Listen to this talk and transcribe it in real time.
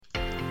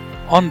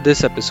On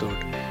this episode,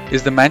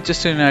 is the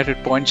Manchester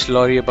United points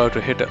lorry about to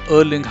hit a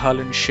Erling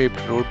Haaland-shaped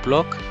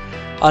roadblock?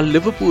 Are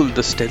Liverpool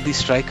the stealthy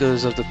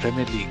strikers of the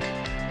Premier League?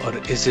 Or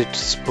is it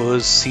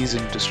Spurs'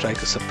 season to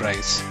strike a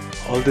surprise?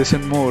 All this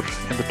and more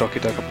in the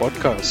Talkie Taka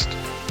podcast.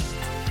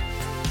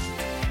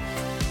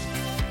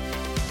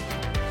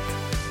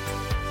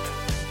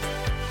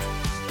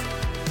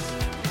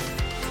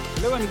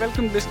 Hello and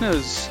welcome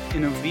listeners.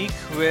 In a week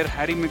where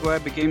Harry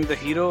Maguire became the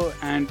hero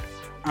and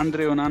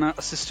Andre Onana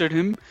assisted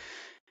him,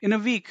 in a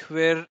week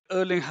where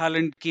Erling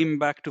Haaland came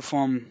back to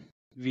form,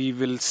 we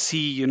will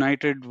see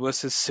United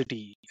versus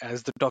City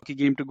as the talkie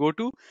game to go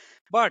to.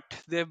 But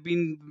there have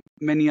been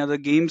many other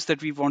games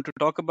that we want to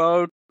talk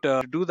about.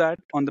 To do that,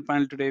 on the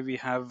panel today we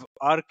have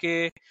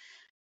RK,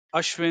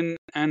 Ashwin,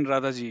 and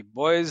Radhaji.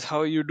 Boys, how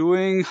are you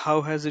doing?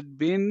 How has it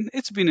been?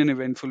 It's been an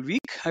eventful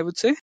week, I would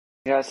say.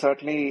 Yeah,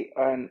 certainly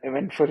an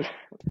eventful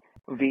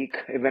week,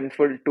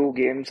 eventful two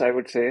games, I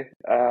would say.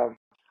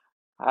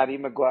 Harry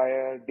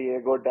Maguire,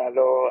 Diego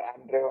Dallo,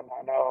 Andre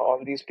Onana,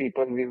 all these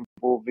people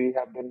who we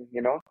have been,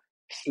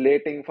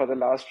 slating for the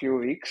last few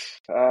weeks,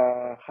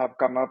 have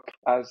come up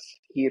as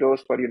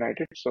heroes for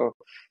United. So,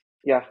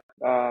 yeah,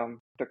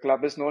 the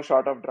club is no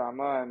short of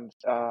drama, and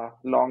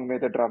long may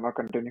the drama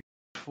continue.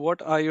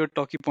 What are your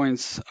talkie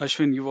points?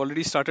 Ashwin, you've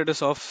already started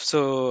us off.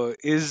 So,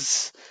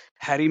 is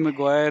Harry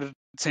Maguire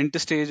center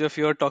stage of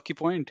your talkie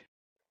point?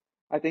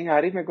 I think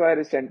Harry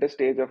Maguire is center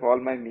stage of all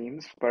my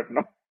memes, but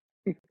no,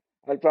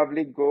 I'll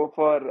go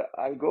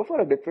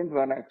for a different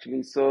one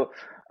actually. So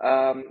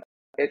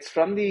it's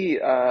from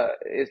the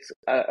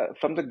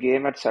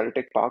game at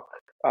Celtic Park,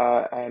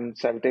 and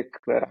Celtic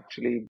were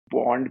actually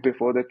warned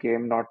before the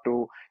game not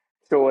to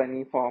show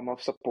any form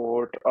of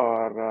support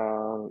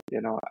or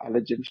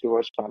allegiance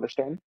towards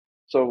Palestine.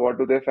 So what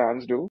do their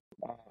fans do?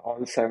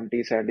 All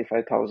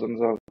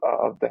 75,000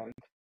 of them,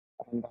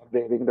 and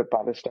waving the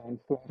Palestine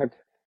flag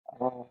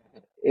uh,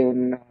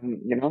 in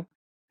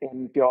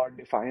in pure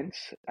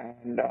defiance.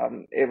 And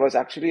it was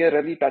actually a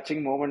really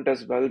touching moment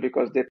as well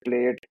because they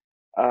played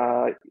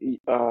their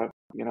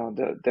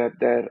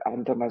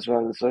anthem as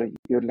well. So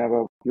you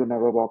never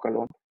walk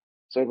alone.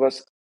 So it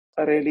was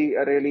a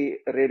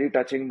really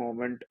touching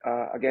moment.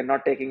 Again,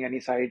 not taking any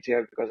sides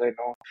here because I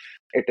know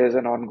it is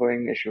an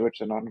ongoing issue.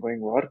 It's an ongoing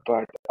war,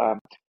 but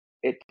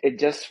it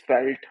just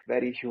felt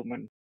very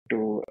human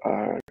to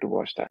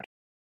watch that.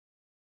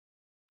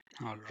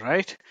 All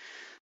right.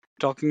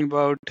 Talking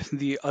about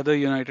the other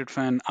United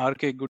fan,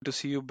 RK, good to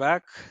see you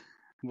back.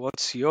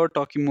 What's your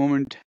talking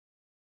moment?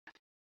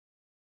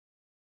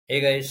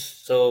 Hey guys,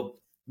 so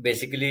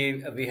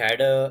basically we had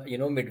a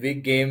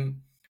midweek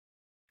game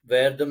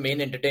where the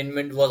main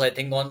entertainment was I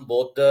think on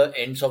both the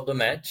ends of the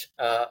match,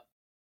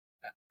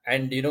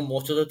 and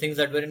most of the things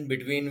that were in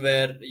between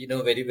were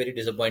very very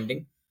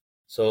disappointing.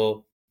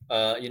 So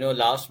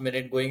last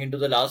minute going into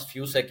the last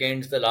few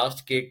seconds, the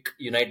last kick,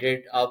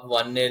 United up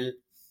 1-0.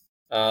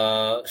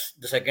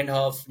 The second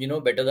half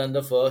better than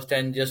the first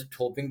and just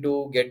hoping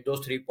to get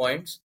those 3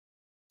 points,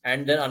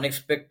 and then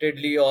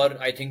unexpectedly, or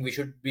I think we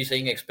should be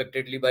saying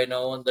expectedly by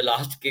now, on the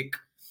last kick,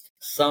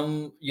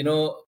 some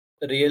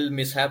real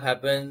mishap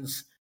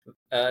happens,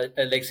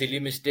 like silly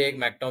mistake.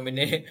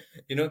 McTominay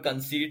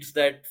concedes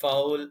that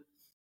foul,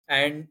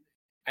 and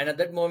at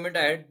that moment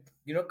I had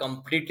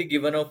completely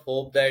given up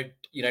hope that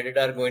United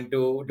are going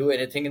to do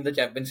anything in the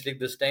Champions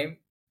League this time.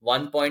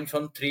 1 point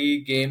from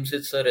 3 games,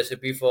 it's a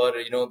recipe for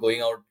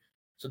going out.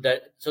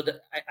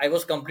 I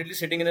was completely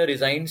sitting in a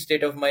resigned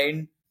state of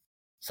mind.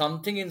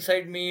 Something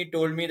inside me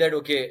told me that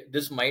okay,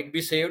 this might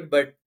be saved,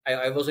 but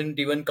I wasn't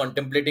even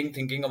contemplating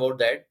thinking about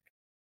that.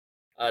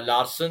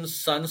 Larson's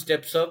son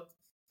steps up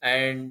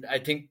and I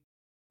think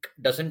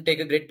doesn't take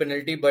a great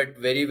penalty, but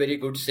very very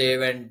good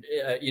save, and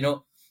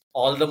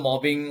all the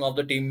mobbing of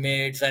the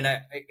teammates, and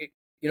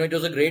it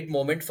was a great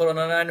moment for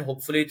Onana, and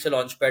hopefully it's a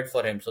launchpad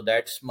for him. So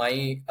that's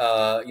my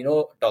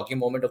talking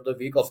moment of the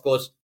week. Of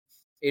course,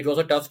 it was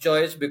a tough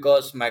choice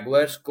because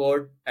Maguire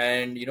scored,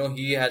 and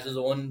he has his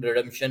own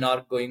redemption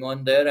arc going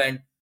on there,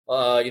 and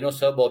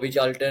Sir Bobby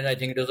Charlton. I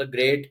think it was a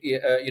great,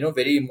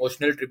 very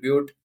emotional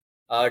tribute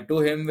to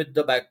him with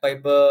the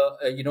bagpiper,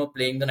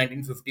 playing the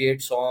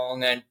 1958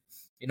 song, and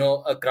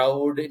a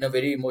crowd in a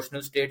very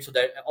emotional state. So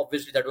that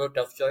obviously that was a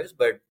tough choice,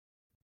 but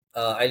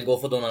I'll go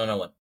for the Onana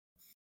one.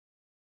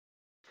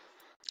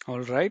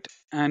 All right.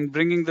 And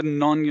bringing the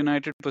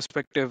non-United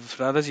perspective,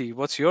 Radhaji,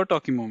 what's your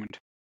talking moment?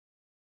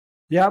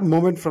 Yeah,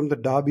 moment from the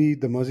derby,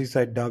 the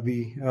Merseyside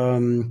derby.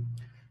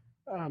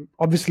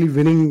 Obviously,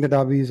 winning the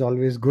derby is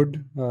always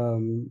good.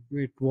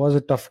 It was a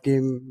tough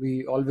game.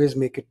 We always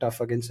make it tough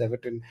against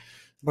Everton.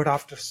 But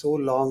after so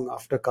long,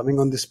 after coming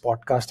on this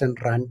podcast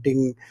and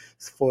ranting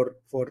for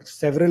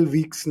several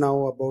weeks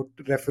now about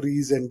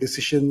referees and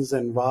decisions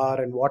and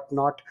VAR and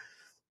whatnot,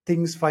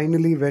 things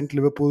finally went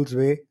Liverpool's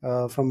way.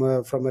 From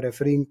a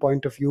refereeing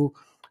point of view,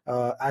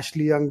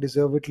 Ashley Young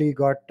deservedly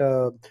got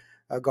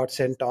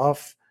sent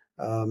off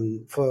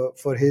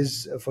for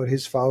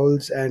his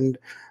fouls, and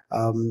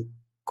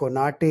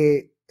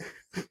Konate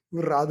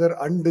rather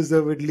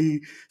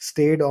undeservedly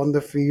stayed on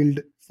the field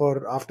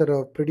for after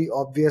a pretty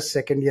obvious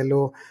second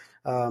yellow.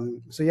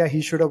 So yeah,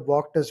 he should have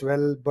walked as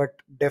well, but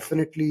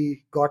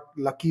definitely got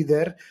lucky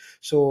there.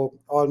 So,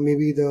 or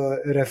maybe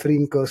the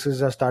refereeing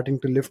curses are starting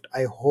to lift.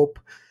 I hope.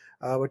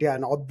 But yeah,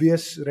 an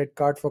obvious red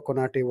card for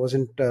Konate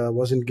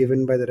wasn't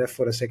given by the ref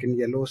for a second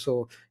yellow.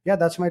 So yeah,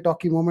 that's my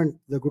talkie moment.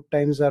 The good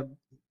times are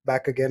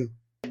back again.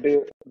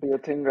 Do you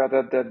think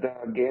rather that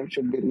the game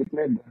should be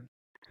replayed then?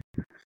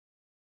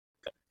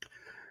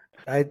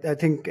 I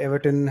think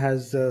Everton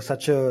has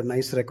such a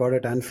nice record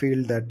at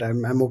Anfield that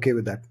I'm okay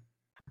with that.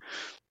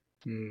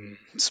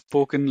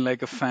 Spoken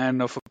like a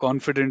fan of a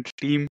confident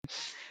team,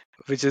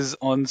 which is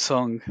on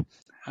song.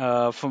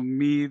 For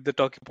me, the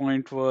talking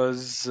point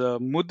was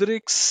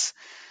Mudrik's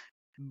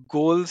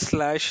goal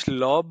slash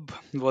lob.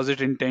 Was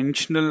it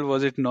intentional?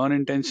 Was it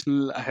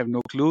non-intentional? I have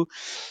no clue.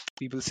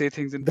 People say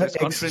things in The press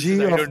conferences.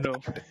 I don't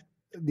know.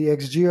 The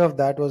XG of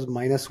that was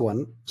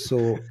 -1.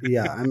 So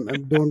yeah, I'm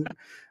don't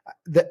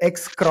the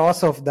X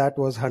cross of that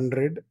was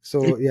 100.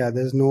 So yeah,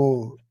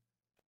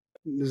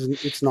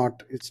 it's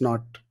not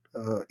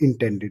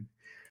intended.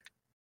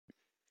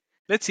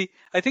 Let's see.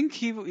 I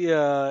think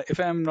if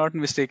I'm not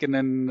mistaken,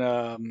 and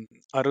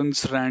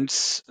Arun's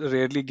rants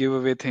rarely give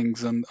away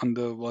things on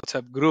the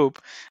WhatsApp group.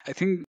 I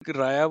think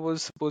Raya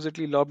was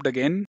supposedly lobbed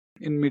again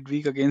in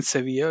midweek against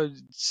Sevilla.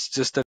 It's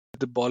just that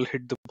the ball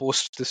hit the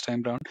post this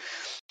time round.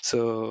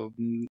 So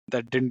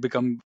that didn't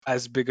become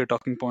as big a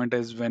talking point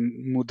as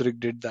when Mudrik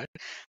did that.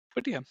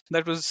 But yeah,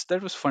 that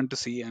was fun to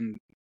see. And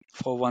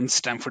for once,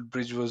 Stamford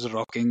Bridge was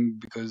rocking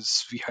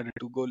because we had a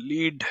 2-goal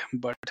lead,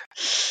 but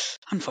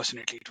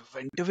unfortunately it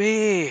went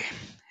away.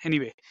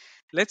 Anyway,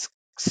 let's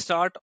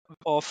start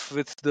off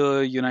with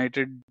the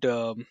United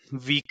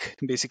week.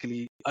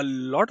 Basically, a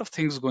lot of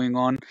things going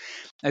on.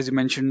 As you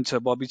mentioned, Sir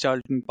Bobby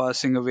Charlton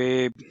passing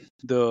away,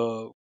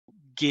 the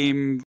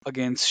game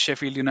against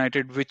Sheffield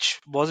United, which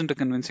wasn't a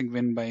convincing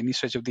win by any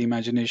stretch of the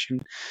imagination,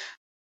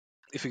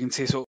 if you can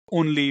say so,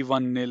 only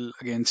 1-0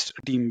 against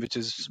a team which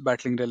is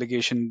battling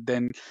relegation.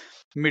 Then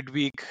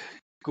midweek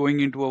going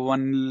into a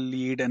one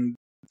lead and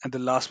at the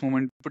last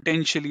moment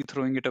potentially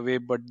throwing it away,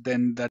 but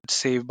then that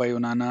save by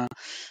Onana,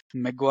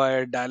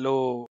 Maguire,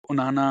 Dallo,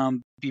 Onana,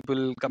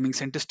 people coming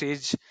center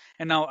stage.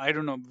 And now I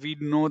don't know. We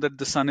know that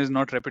the Sun is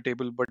not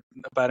reputable, but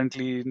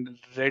apparently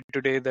read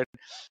today that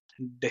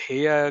De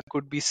Gea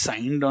could be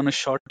signed on a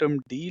short-term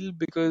deal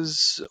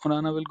because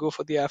Onana will go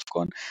for the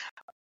AFCON.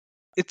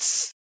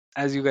 It's,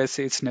 as you guys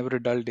say, it's never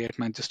a dull day at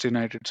Manchester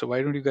United. So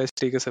why don't you guys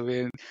take us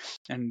away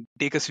and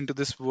take us into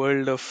this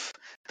world of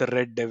the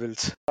Red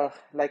Devils?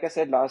 Like I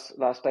said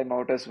last time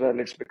out as well,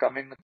 it's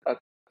becoming a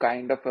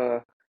kind of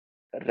a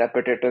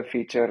repetitive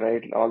feature,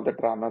 right? All the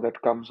drama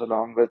that comes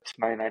along with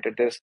Man United.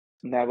 There's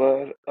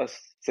never a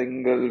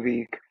single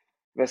week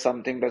where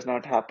something does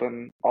not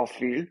happen off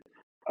field.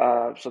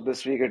 So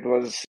this week it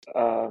was,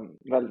 well,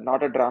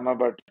 not a drama,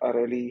 but a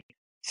really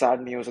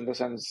sad news in the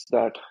sense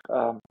that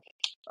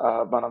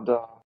one of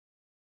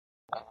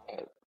uh,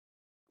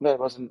 well, it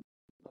wasn't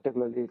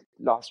particularly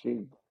last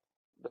week,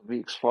 the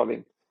weeks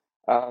following,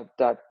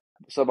 that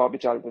Sir Bobby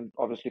Charlton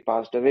obviously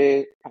passed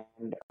away,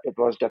 and it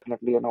was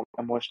definitely an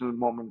emotional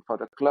moment for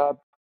the club.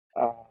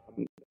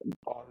 Um,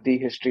 all the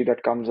history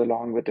that comes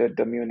along with it,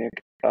 the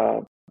Munich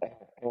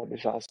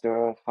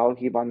disaster, how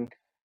he won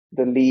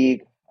the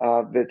league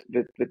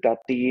with that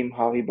team,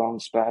 how he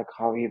bounced back,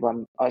 how he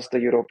won us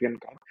the European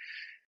Cup.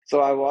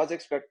 So I was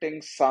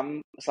expecting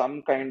some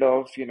kind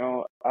of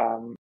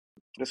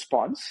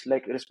response,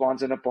 like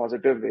response in a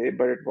positive way,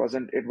 but it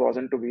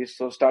wasn't to be.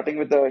 So starting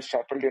with the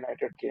Sheffield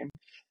United game,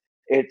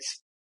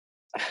 it's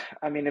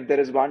I mean, if there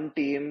is one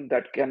team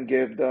that can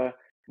give the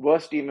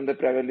worst team in the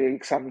Premier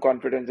League some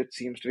confidence, it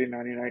seems to be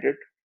Man United.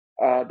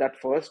 That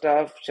first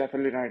half,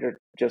 Sheffield United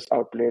just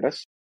outplayed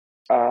us.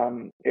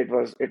 It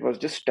was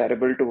just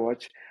terrible to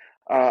watch.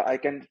 I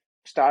can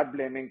start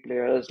blaming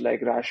players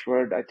like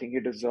Rashford. I think he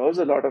deserves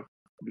a lot of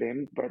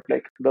blame, but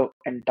like the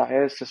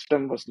entire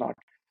system was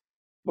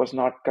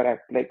not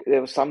correct. Like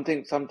there was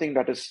something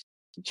that is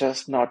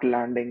just not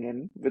landing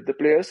in with the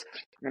players,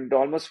 and it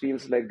almost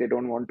feels like they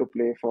don't want to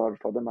play for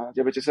the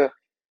manager, which is a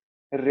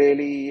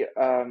really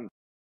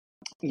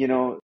you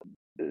know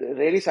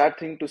really sad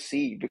thing to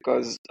see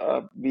because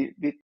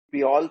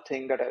we all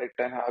think that Eric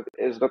Ten Hag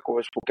is the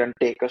coach who can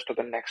take us to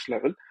the next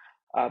level.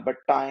 But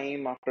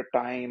time after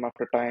time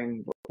after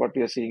time, what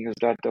we are seeing is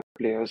that the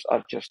players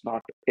are just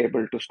not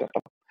able to step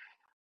up.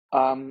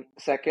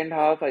 Second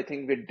half, I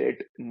think we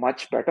did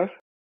much better.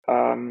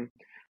 Um,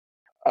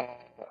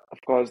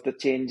 of course, the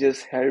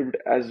changes helped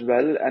as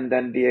well, and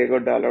then Diego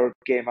Dalot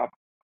came up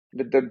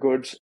with the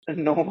goods.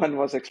 No one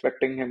was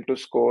expecting him to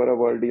score a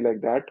worldie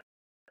like that.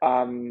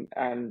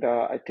 And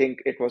I think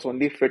it was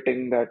only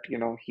fitting that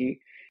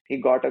he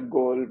got a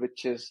goal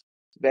which is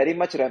very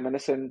much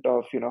reminiscent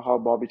of how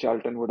Bobby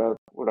Charlton would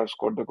have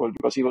scored the goal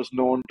because he was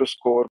known to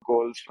score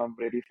goals from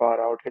really far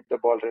out, hit the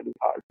ball really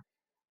hard.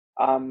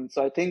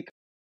 So I think,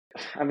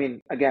 I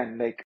mean, again,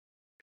 like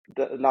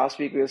the last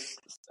week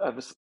I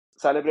was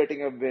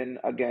celebrating a win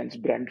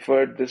against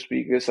Brentford. This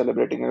week we're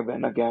celebrating a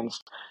win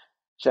against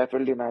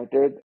Sheffield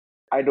United.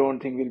 I don't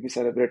think we'll be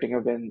celebrating a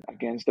win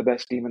against the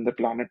best team in the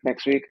planet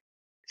next week.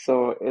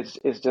 So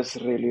it's just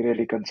really,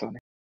 really concerning.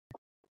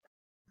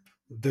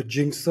 The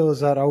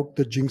Jinxers are out.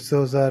 The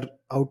Jinxers are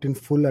out in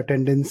full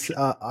attendance.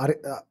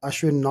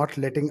 Ashwin not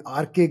letting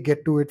RK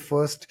get to it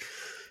first,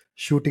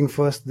 shooting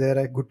first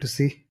there. Good to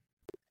see.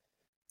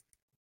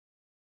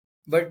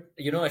 But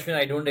Ashwin,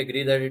 I don't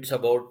agree that it's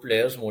about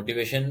players'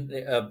 motivation.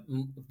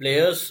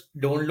 Players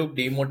don't look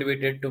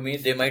demotivated to me.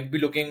 They might be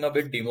looking a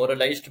bit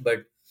demoralized,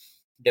 but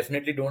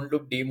definitely don't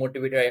look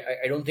demotivated.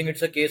 I don't think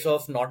it's a case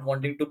of not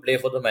wanting to play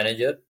for the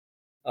manager.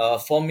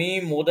 For me,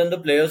 more than the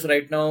players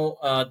right now,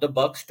 the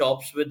buck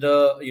stops with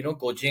the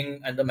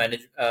coaching and the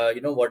manage.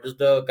 What is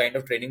the kind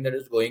of training that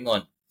is going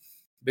on?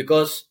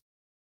 Because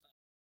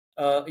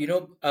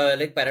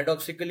like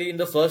paradoxically, in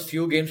the first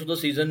few games of the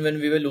season, when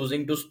we were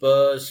losing to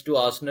Spurs, to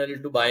Arsenal,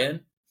 to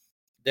Bayern,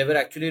 there were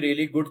actually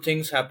really good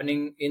things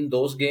happening in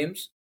those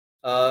games.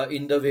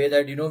 In the way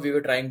that we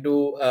were trying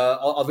to,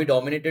 or we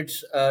dominated,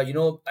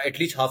 at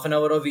least half an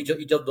hour of each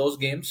of those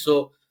games.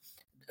 So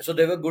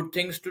there were good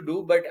things to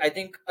do, but I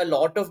think a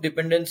lot of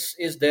dependence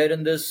is there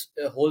in this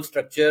whole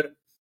structure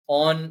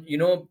on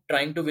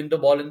trying to win the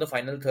ball in the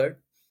final third.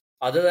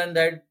 Other than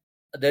that,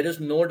 there is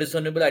no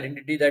discernible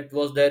identity that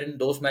was there in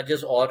those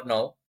matches or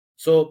now.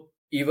 So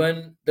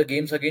even the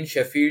games against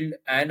Sheffield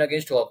and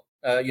against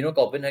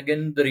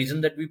Copenhagen, the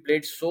reason that we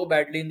played so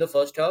badly in the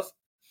first half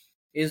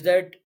is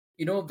that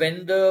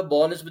when the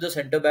ball is with the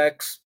centre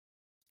backs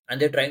and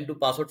they're trying to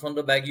pass out from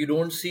the back, you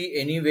don't see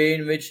any way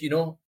in which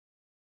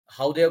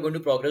how they are going to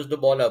progress the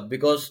ball up,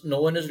 because no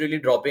one is really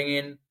dropping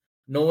in,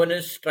 no one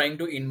is trying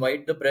to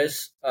invite the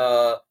press,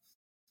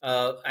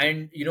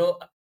 and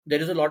there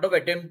is a lot of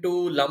attempt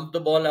to lump the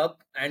ball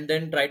up and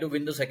then try to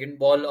win the second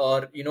ball,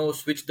 or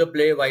switch the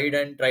play wide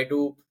and try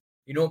to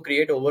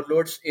create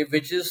overloads,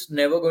 which is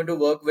never going to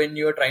work when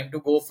you are trying to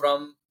go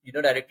from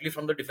directly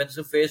from the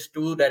defensive phase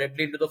to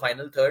directly into the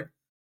final third.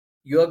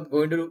 You are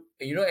going to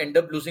end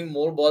up losing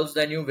more balls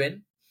than you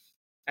win.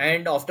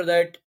 And after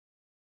that,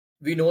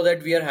 we know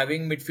that we are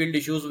having midfield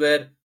issues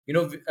where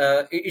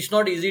it's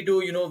not easy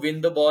to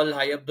win the ball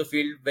high up the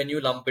field when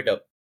you lump it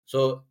up.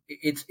 So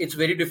it's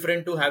very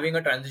different to having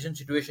a transition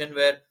situation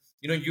where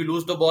you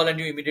lose the ball and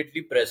you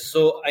immediately press.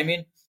 So I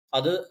mean,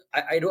 I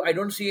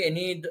don't see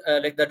any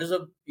like that is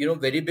a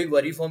very big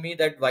worry for me,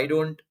 that why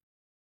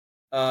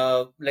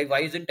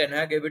isn't Ten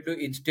Hag able to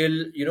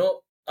instill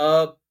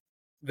a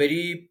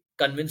very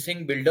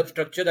convincing build-up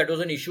structure? That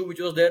was an issue which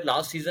was there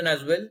last season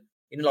as well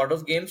in a lot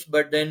of games.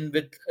 But then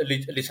with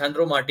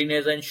Lisandro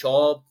Martinez and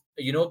Shaw,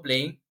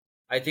 playing,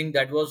 I think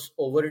that was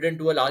overridden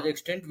to a large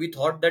extent. We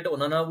thought that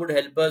Onana would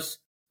help us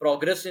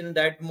progress in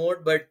that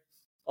mode, but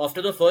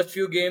after the first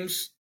few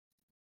games,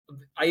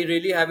 I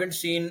really haven't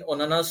seen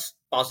Onana's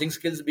passing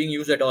skills being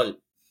used at all.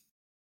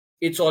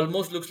 It's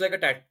almost looks like a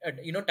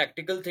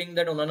tactical thing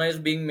that Onana is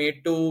being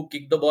made to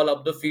kick the ball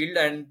up the field,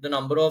 and the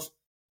number of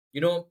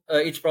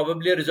it's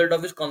probably a result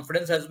of his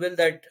confidence as well,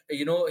 that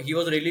he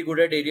was really good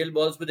at aerial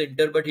balls with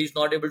Inter, but he's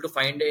not able to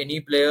find any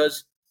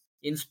players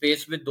in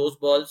space with those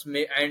balls.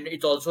 And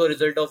it's also a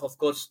result of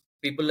course,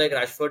 people like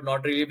Rashford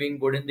not really being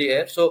good in the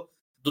air. So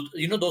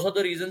those are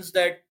the reasons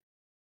that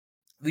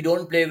we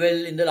don't play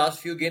well in the last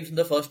few games in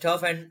the first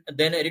half. And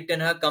then Eric Ten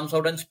Hag comes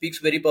out and speaks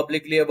very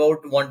publicly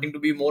about wanting to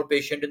be more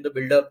patient in the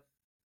build up,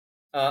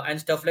 and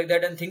stuff like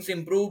that, and things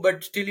improve,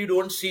 but still you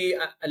don't see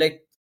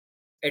like,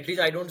 at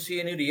least I don't see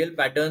any real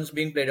patterns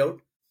being played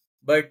out.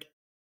 But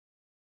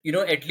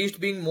at least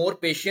being more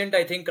patient,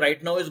 I think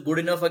right now is good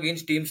enough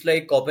against teams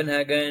like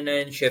Copenhagen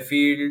and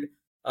Sheffield,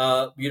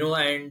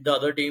 and the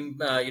other team,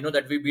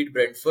 that we beat,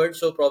 Brentford.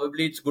 So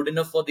probably it's good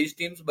enough for these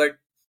teams, but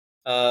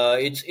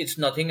it's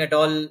nothing at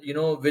all,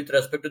 with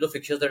respect to the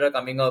fixtures that are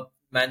coming up,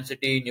 Man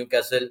City,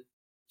 Newcastle.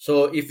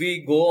 So if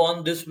we go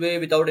on this way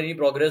without any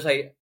progress,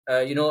 I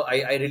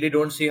really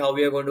don't see how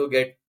we are going to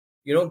get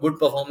good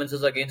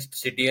performances against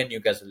City and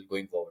Newcastle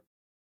going forward.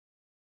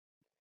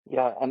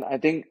 Yeah, and I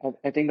think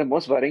the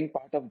most worrying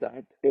part of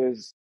that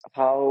is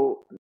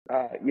how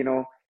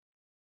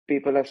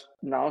people have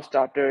now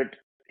started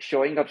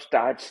showing up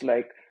stats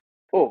like,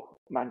 oh,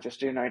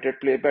 Manchester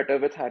United play better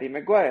with Harry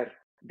Maguire.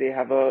 They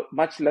have a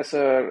much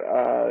lesser,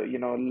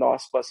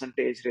 loss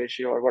percentage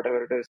ratio or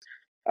whatever it is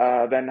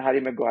when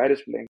Harry Maguire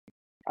is playing.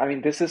 I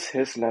mean, this is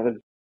his level.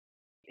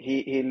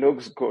 He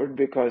looks good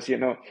because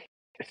I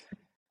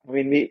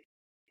mean,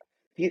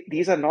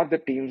 these are not the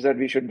teams that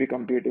we should be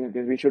competing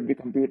against. We should be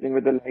competing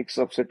with the likes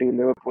of City,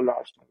 Liverpool,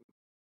 Arsenal,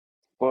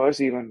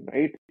 Spurs, even,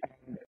 right?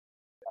 And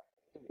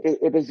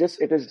it is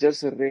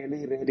just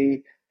really,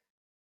 really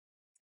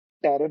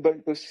terrible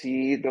to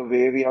see the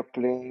way we are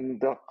playing,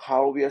 the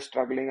how we are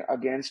struggling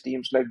against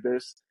teams like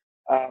this.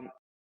 Um,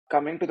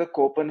 Coming to the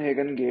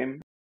Copenhagen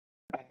game,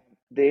 uh,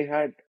 they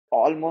had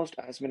almost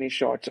as many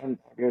shots on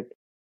target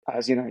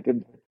as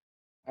United did,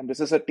 and this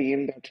is a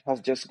team that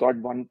has just got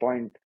 1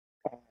 point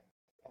uh,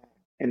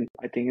 in,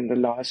 I think, in the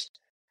last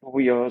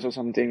 2 years or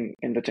something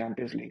in the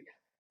Champions League,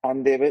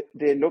 and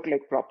they look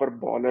like proper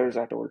ballers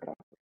at Old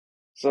Trafford.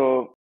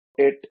 So.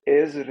 it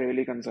is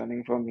really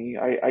concerning for me.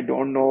 I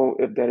don't know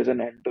if there is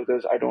an end to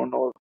this. I don't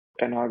know if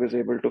Ten Hag is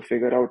able to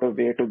figure out a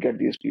way to get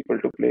these people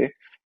to play.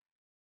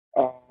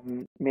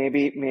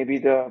 Maybe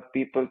the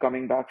people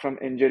coming back from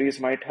injuries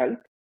might help,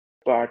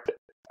 but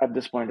at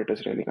this point, it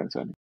is really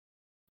concerning.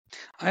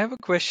 I have a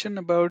question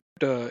about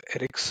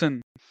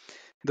Ericsson.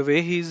 The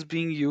way he's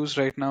being used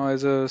right now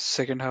as a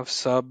second half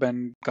sub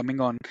and coming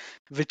on,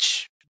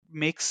 which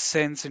makes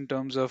sense in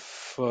terms of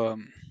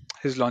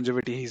his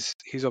longevity.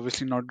 He's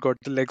obviously not got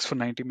the legs for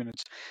 90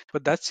 minutes,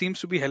 but that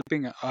seems to be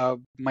helping.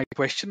 My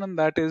question on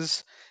that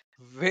is,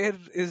 where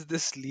is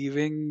this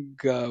leaving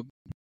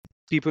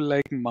people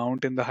like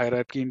Mount in the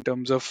hierarchy in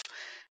terms of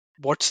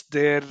what's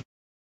their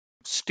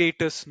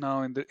status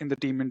now in the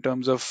team in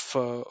terms of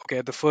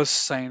okay, the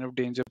first sign of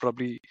danger,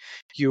 probably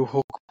you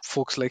hook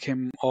folks like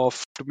him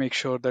off to make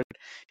sure that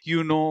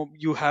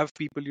you have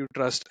people you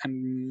trust,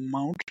 and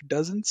Mount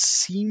doesn't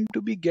seem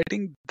to be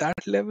getting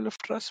that level of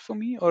trust for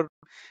me, or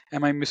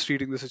am I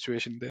misreading the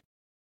situation there?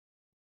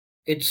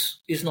 It's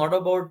not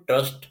about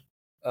trust.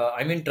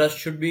 I mean, trust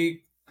should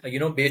be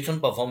based on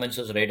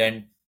performances, right?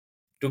 And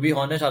to be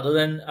honest, other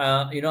than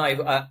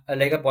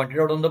like I pointed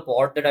out on the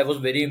pod that I was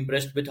very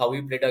impressed with how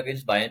he played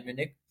against Bayern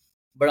Munich.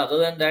 But other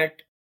than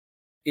that,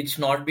 it's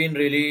not been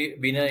really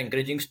been an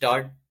encouraging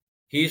start.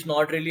 He's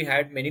not really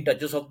had many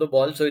touches of the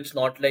ball, so it's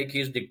not like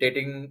he's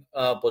dictating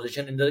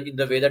position in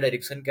the way that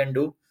Ericsson can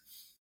do.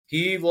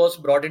 He was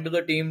brought into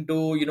the team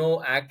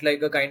to act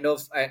like a kind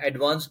of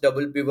advanced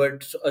double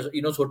pivot,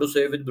 so to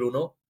say, with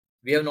Bruno.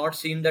 We have not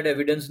seen that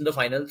evidence in the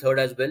final third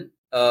as well.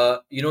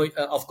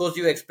 Of course,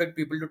 you expect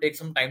people to take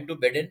some time to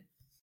bed in,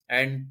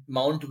 and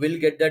Mount will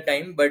get that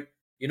time, but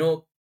you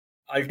know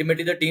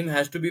ultimately the team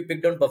has to be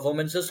picked on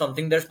performances,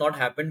 something that's not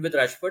happened with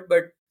Rashford,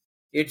 but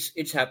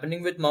it's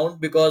happening with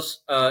Mount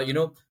because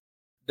the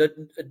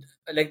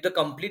like the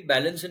complete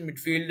balance in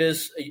midfield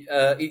is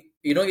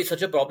is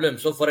such a problem.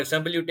 So for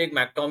example, you take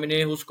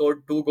McTominay, who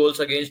scored 2 goals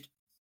against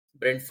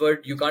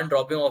Brentford. You can't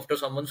drop him after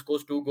someone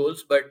scores 2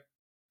 goals, but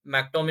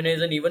McTominay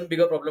is an even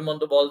bigger problem on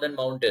the ball than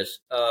Mount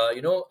is.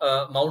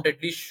 Mount at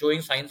least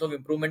showing signs of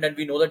improvement, and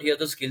we know that he has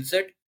the skill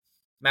set.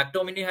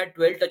 McTominay had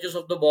 12 touches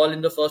of the ball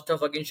in the first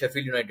half against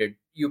Sheffield United.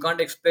 You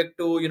can't expect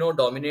to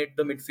dominate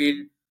the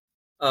midfield.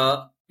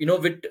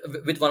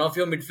 With one of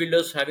your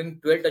midfielders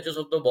having 12 touches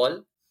of the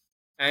ball.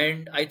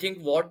 And I think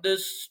what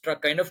this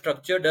kind of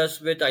structure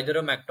does with either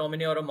a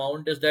McTominay or a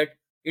Mount is that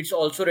it's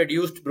also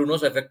reduced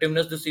Bruno's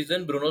effectiveness this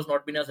season. Bruno's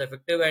not been as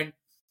effective, and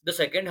the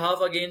second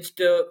half against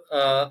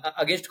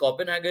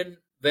Copenhagen,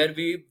 where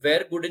we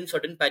were good in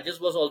certain patches,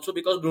 was also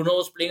because Bruno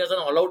was playing as an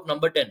all-out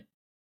number 10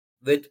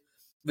 with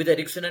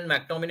Eriksen and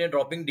McTominay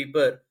dropping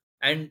deeper.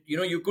 And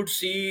you could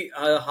see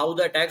how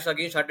the attacks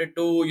again started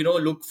to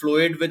look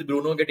fluid with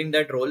Bruno getting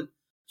that role.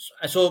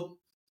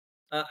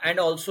 And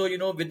also,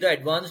 with the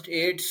advanced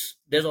eights,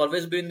 there's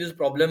always been this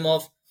problem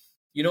of,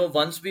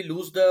 once we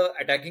lose the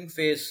attacking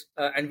phase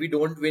and we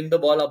don't win the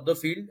ball up the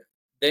field,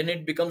 then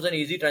it becomes an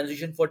easy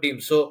transition for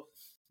teams. So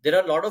there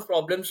are a lot of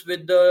problems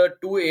with the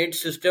 2-8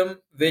 system,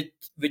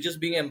 which is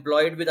being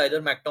employed with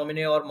either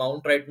McTominay or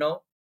Mount right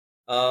now.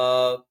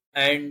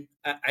 And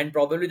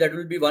probably that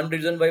will be one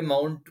reason why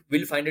Mount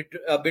will find it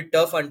a bit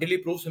tough until he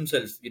proves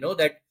himself,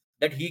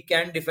 that he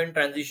can defend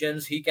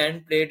transitions, he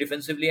can play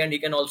defensively, and he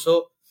can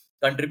also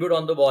contribute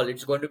on the ball.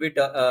 It's going to be,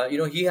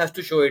 he has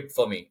to show it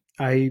for me.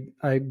 I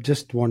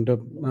just want to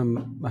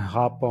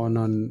harp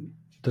on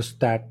the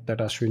stat that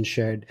Ashwin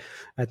shared.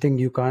 I think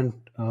you can't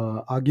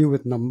argue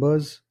with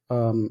numbers.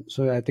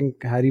 So I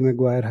think Harry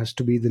Maguire has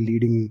to be the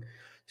leading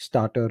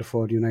starter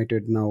for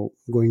United now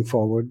going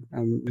forward.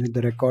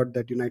 The record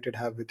that United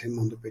have with him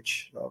on the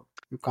pitch,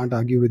 you can't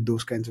argue with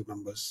those kinds of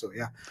numbers. So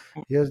yeah,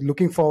 he's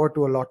looking forward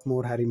to a lot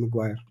more Harry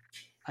Maguire.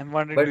 I'm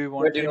wondering, But do you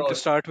want you him know, to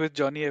start with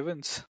Johnny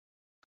Evans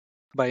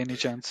by any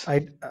chance?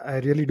 I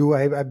really do.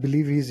 I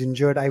believe he's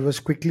injured. I was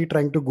quickly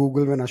trying to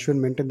Google when Ashwin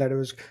mentioned that. I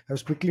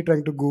was quickly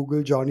trying to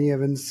Google Johnny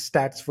Evans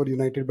stats for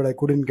United, but I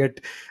couldn't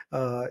get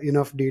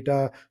enough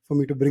data for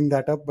me to bring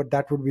that up. But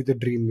that would be the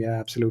dream. Yeah,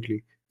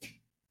 absolutely.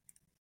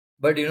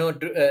 but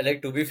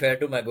to be fair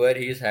to Maguire,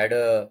 he's had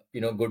a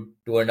good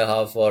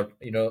 2.5 or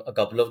a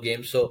couple of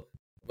games. So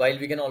while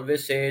we can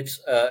always say it's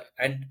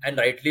and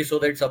rightly so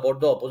that it's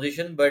about the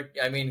opposition, but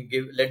I mean,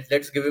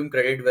 let's give him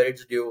credit where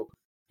it's due.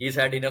 He's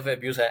had enough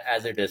abuse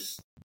as it is.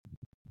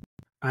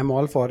 I'm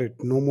all for it.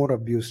 No more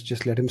abuse.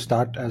 Just let him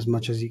start as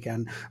much as he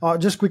can.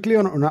 Just quickly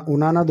on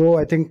Unana, though,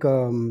 I think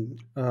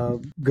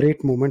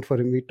great moment for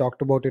him. We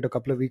talked about it a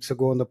couple of weeks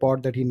ago on the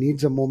pod that he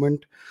needs a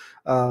moment.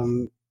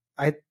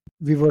 I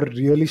We were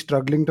really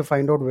struggling to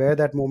find out where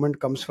that moment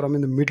comes from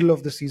in the middle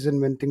of the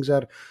season when things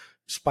are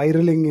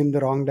spiraling in the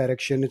wrong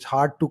direction. It's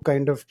hard to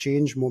kind of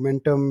change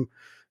momentum.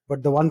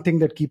 But the one thing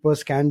that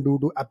keepers can do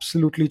to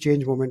absolutely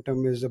change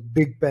momentum is a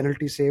big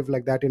penalty save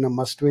like that in a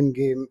must-win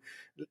game,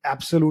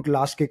 absolute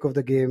last kick of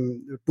the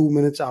game, 2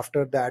 minutes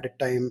after the added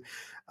time.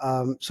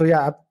 So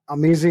yeah,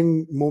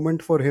 amazing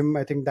moment for him.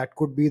 I think that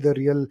could be the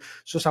real.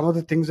 So some of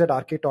the things that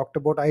RK talked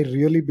about, I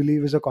really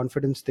believe is a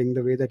confidence thing.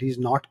 The way that he's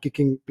not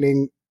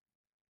playing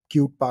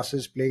cute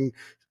passes, playing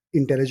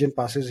intelligent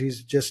passes.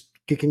 He's just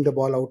kicking the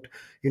ball out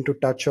into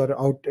touch or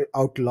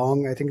out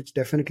long. I think it's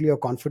definitely a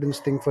confidence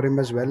thing for him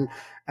as well.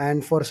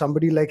 And for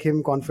somebody like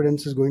him,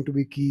 confidence is going to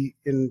be key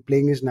in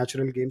playing his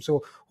natural game.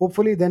 So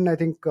hopefully, then I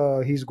think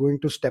he's going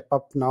to step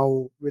up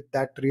now with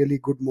that really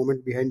good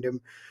moment behind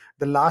him.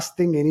 The last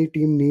thing any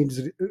team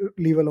needs,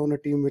 leave alone a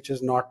team which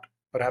is not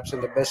perhaps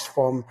in the best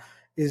form,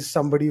 is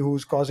somebody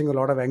who's causing a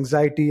lot of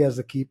anxiety as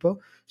the keeper.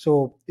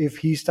 So if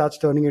he starts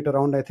turning it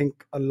around, I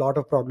think a lot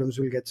of problems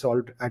will get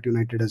solved at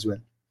United as well.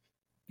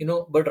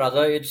 But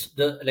Raza, it's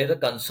the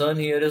concern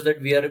here is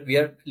that we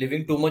are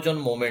living too much on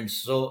moments.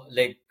 So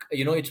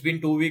it's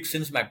been 2 weeks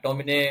since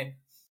McTominay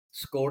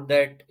scored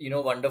that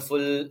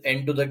wonderful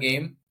end to the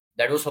game.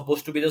 That was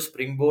supposed to be the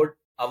springboard.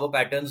 Our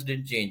patterns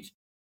didn't change.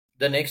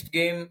 The next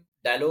game,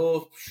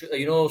 Dallo,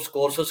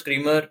 scores a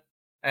screamer,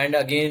 and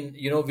again,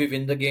 we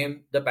win the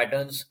game. The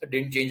patterns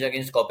didn't change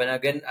against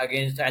Copenhagen,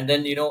 and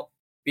then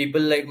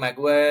people like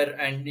Maguire,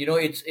 and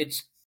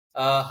it's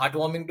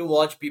heartwarming to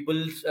watch people,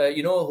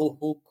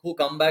 who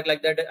come back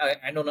like that,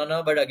 and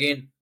Onana. But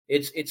again,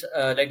 it's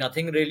like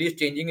nothing really is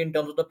changing in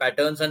terms of the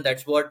patterns, and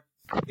that's what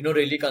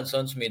really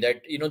concerns me.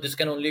 That this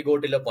can only go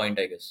till a point,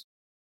 I guess.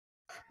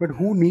 But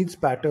who needs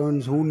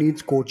patterns? Who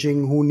needs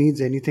coaching? Who needs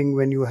anything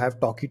when you have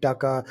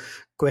Taka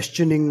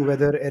questioning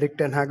whether Eric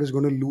Ten Hag is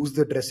going to lose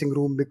the dressing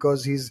room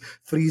because he's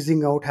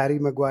freezing out Harry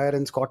Maguire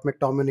and Scott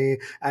McTominay?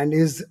 And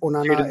is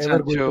Onana Jadon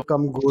ever going Sancho. to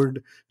come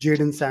good?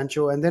 Jadon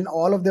Sancho. And then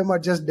all of them are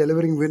just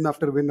delivering win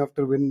after win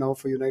after win now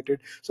for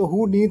United. So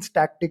who needs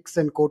tactics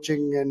and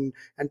coaching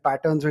and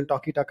patterns when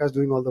Taka is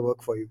doing all the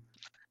work for you?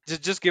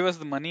 Just give us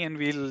the money and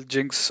we'll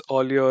jinx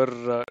all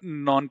your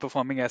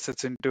non-performing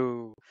assets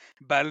into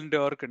Ballon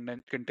d'Or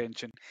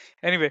contention.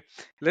 Anyway,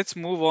 let's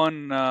move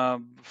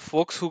on.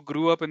 Folks who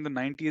grew up in the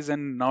 90s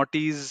and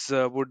noughties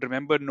would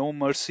remember No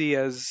Mercy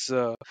as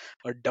a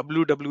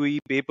WWE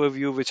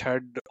pay-per-view which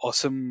had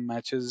awesome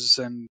matches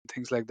and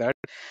things like that.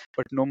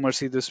 But No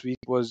Mercy this week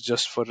was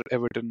just for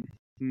Everton.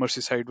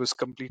 Merseyside was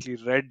completely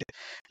red.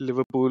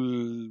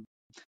 Liverpool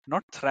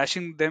not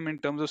thrashing them in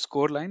terms of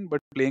scoreline, but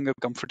playing a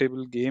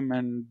comfortable game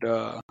and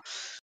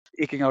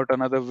eking out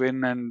another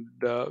win and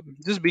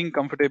just being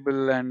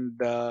comfortable.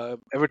 And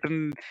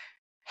Everton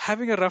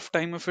having a rough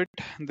time of it.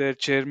 Their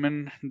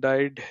chairman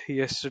died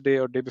yesterday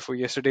or day before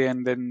yesterday,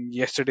 and then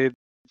yesterday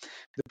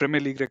the Premier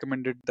League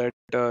recommended that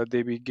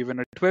they be given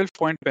a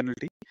 12-point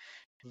penalty,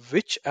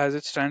 which as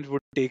it stands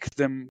would take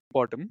them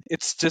bottom.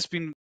 It's just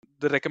been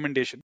the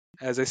recommendation,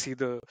 as I see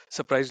the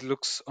surprised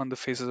looks on the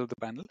faces of the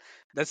panel.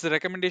 That's the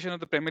recommendation of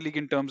the Premier League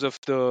in terms of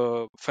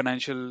the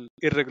financial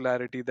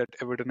irregularity that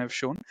Everton have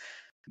shown.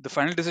 The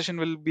final decision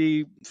will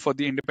be for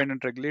the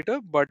independent regulator,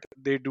 but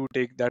they do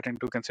take that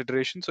into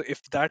consideration. So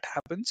if that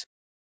happens,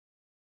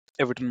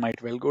 Everton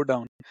might well go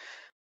down,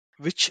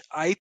 which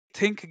I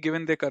think,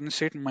 given their current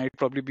state, might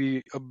probably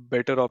be a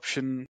better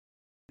option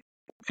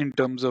in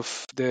terms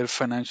of their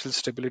financial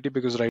stability,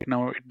 because right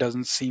now it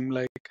doesn't seem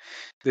like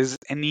there's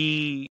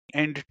any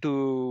end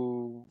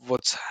to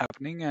what's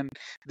happening, and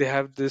they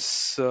have this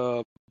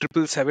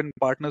 777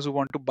 partners who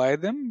want to buy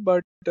them,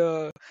 but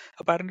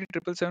apparently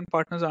 777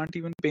 partners aren't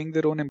even paying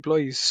their own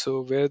employees,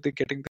 so where are they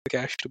getting the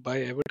cash to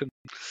buy Everton?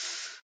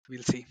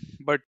 We'll see.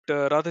 But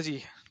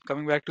Radhaji,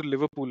 coming back to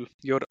Liverpool,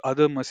 your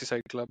other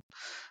Merseyside club,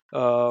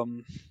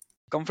 um,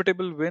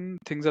 comfortable win,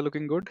 things are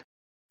looking good.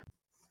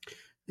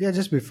 Yeah,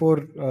 just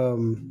before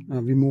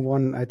we move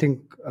on, I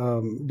think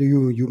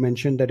you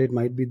mentioned that it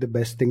might be the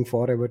best thing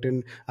for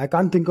Everton. I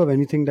can't think of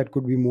anything that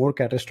could be more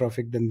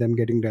catastrophic than them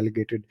getting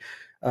relegated.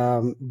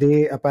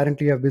 They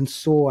apparently have been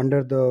so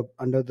under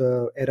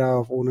the era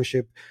of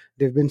ownership.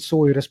 They've been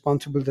so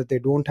irresponsible that they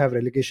don't have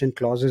relegation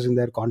clauses in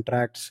their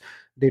contracts.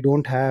 They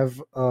don't have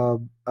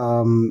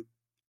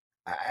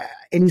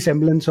any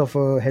semblance of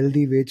a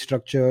healthy wage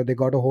structure. They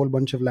got a whole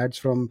bunch of lads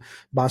from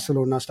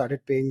Barcelona,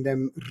 started paying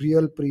them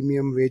real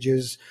premium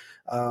wages.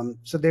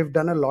 So they've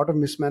done a lot of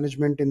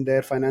mismanagement in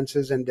their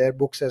finances and their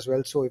books as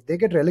well. So if they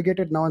get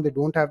relegated now and they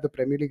don't have the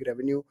Premier League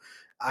revenue,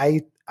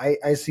 I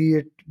see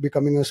it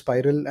becoming a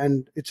spiral.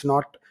 And it's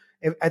not.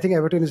 I think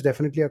Everton is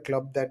definitely a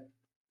club that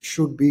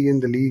should be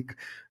in the league.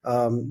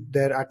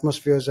 Their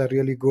atmospheres are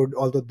really good,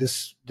 although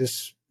this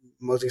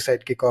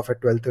Merseyside kickoff at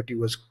 12:30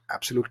 was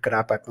absolute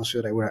crap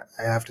atmosphere,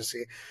 I have to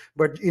say.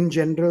 But in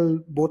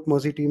general, both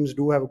Mersey teams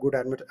do have a good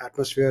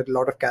atmosphere, a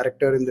lot of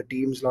character in the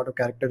teams, a lot of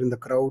character in the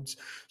crowds.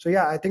 So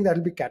yeah, I think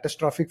that'll be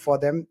catastrophic for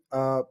them.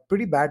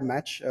 Pretty bad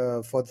match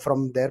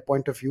from their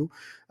point of view.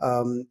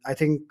 I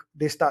think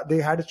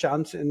they had a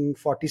chance in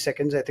 40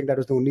 seconds. I think that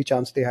was the only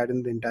chance they had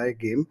in the entire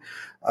game.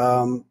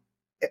 Um,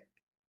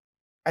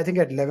 I think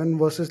at 11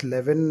 versus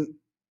 11,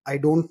 I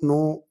don't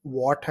know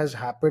what has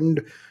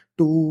happened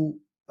to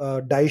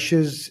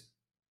Daish's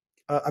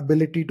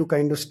ability to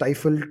kind of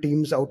stifle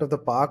teams out of the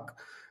park.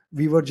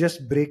 We were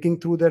just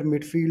breaking through their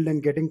midfield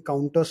and getting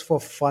counters for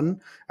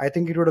fun. I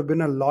think it would have been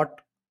a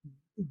lot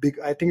big.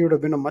 I think it would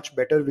have been a much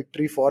better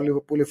victory for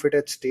Liverpool if it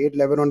had stayed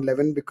 11 on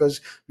 11,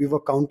 because we were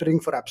countering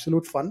for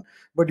absolute fun.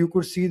 But you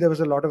could see there was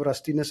a lot of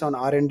rustiness on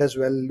our end as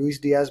well. Luis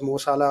Diaz, Mo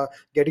Salah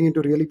getting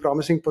into really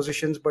promising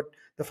positions, but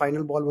the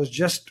final ball was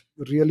just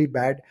really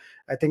bad.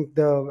 I think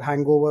the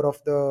hangover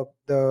of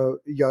the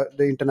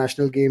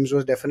international games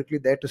was definitely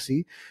there to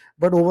see.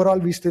 But overall,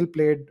 we still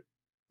played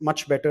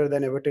much better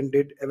than Everton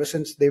did. Ever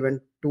since they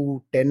went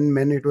to 10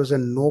 men, it was a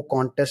no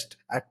contest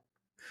at.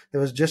 There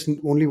was just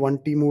only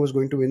one team who was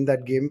going to win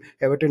that game.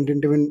 Everton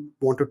didn't even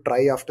want to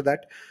try after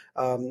that.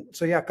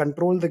 So yeah,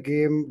 control the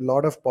game.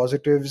 Lot of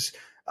positives.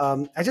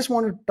 I just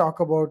want to talk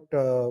about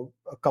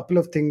a couple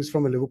of things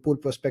from a Liverpool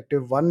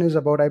perspective. One is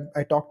about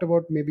I talked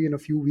about maybe in a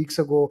few weeks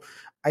ago.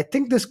 I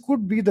think this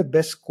could be the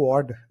best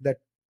squad that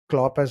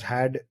Klopp has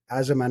had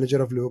as a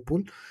manager of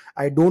Liverpool.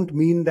 I don't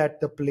mean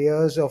that the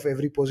players of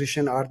every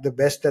position are the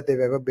best that they've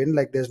ever been.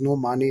 Like there's no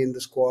Mane in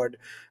the squad.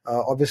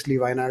 Obviously,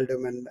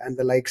 Wijnaldum and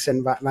the likes,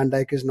 and Van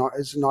Dijk is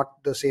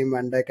not the same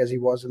Van Dijk as he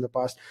was in the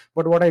past.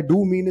 But what I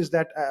do mean is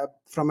that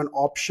from an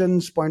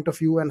options point of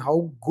view and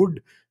how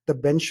good the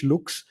bench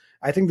looks,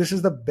 I think this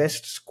is the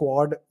best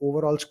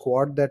overall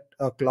squad that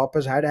Klopp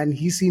has had, and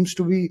he seems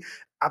to be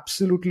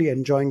absolutely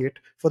enjoying it.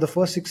 For the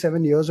first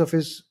 6-7 years of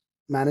his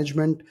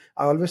management,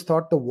 I always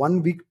thought the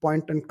one weak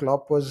point in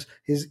Klopp was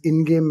his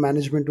in-game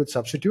management with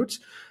substitutes.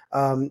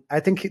 I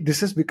think this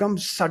has become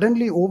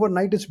suddenly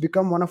overnight. It's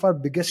become one of our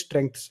biggest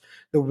strengths.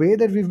 The way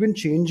that we've been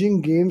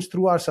changing games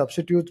through our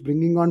substitutes,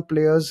 bringing on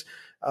players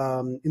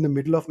in the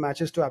middle of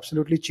matches to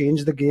absolutely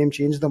change the game,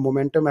 change the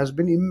momentum, has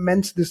been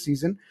immense this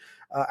season.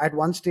 At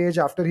one stage,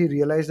 after he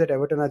realized that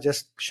Everton are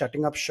just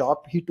shutting up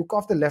shop, he took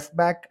off the left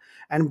back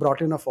and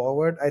brought in a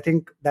forward. I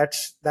think that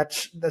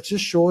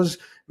just shows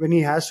when he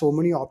has so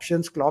many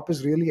options, Klopp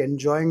is really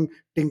enjoying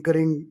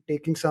tinkering,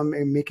 making some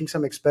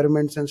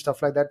experiments and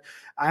stuff like that.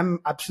 I'm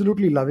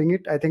absolutely loving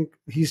it. I think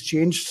he's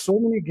changed so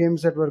many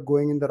games that were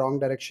going in the wrong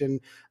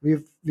direction.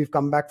 We've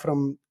come back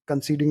from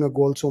conceding a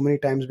goal so many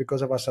times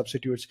because of our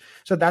substitutes.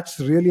 So that's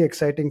really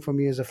exciting for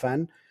me as a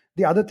fan.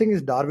 The other thing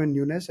is Darwin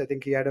Nunes. I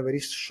think he had a very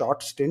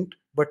short stint,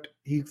 but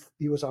he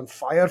was on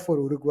fire for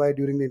Uruguay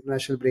during the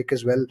international break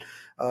as well.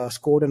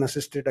 Scored and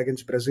assisted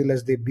against Brazil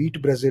as they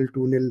beat Brazil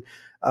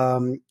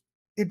 2-0.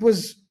 It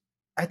was,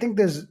 I think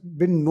there's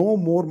been no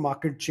more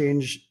market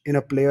change in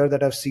a player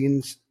that I've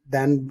seen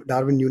than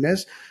Darwin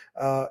Nunes.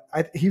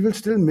 He will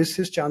still miss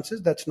his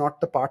chances. That's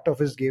not the part of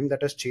his game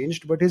that has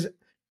changed, but his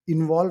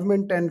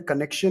involvement and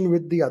connection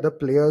with the other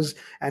players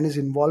and his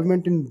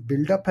involvement in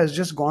build up has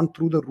just gone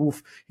through the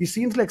roof. He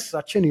seems like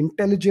such an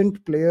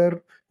intelligent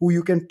player who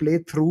you can play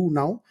through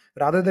now,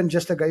 rather than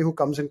just a guy who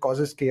comes and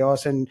causes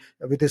chaos and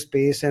with his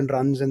pace and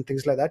runs and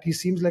things like that. He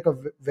seems like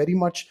very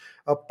much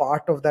a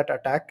part of that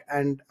attack,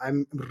 and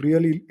I'm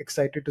really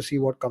excited to see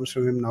what comes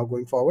from him now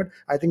going forward.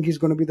 I think he's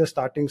going to be the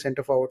starting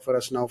center forward for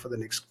us now for the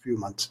next few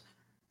months.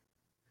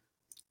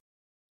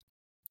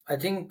 I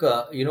think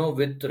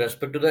with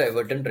respect to the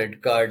Everton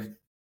red card,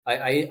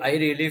 I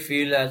really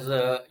feel as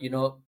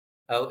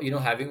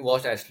having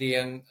watched Ashley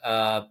Young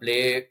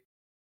play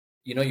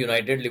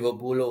United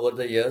Liverpool over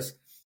the years,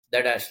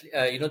 that Ashley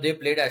they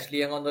played Ashley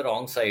Young on the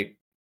wrong side,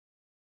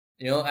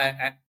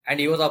 and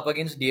he was up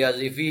against Diaz.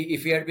 If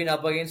he had been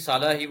up against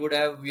Salah, he would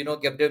have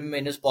kept him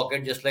in his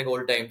pocket just like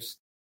old times.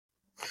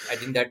 I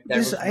think that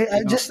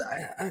Just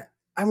was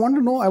I want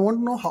to know. I want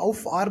to know how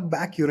far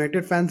back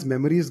United fans'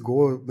 memories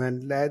go,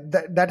 man.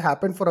 That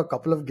happened for a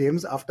couple of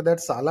games. After that,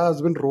 Salah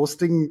has been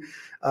roasting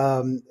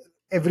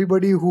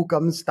everybody who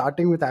comes,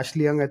 starting with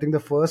Ashley Young. I think the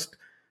first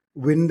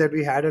win that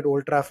we had at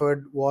Old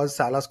Trafford was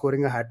Salah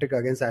scoring a hat trick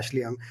against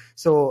Ashley Young.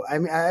 So I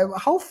mean,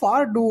 how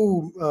far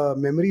do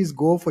memories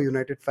go for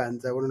United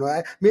fans? I want to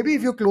know. Maybe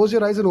if you close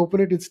your eyes and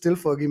open it, it's still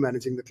Fergie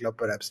managing the club,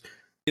 perhaps.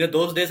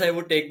 those days I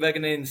would take back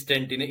in an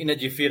instant, in a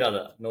jiffy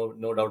rather. No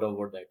doubt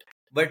about that.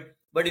 But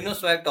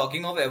Swag,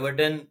 talking of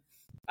Everton,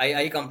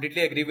 I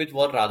completely agree with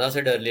what Radha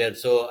said earlier.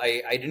 So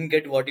I didn't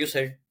get what you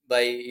said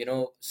by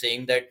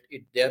saying that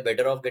they are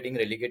better off getting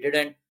relegated.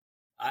 And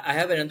I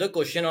have another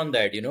question on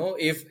that.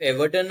 If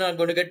Everton are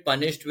going to get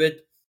punished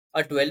with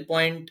a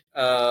 12-point,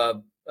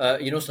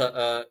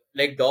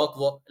 like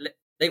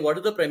like what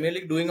is the Premier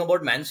League doing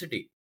about Man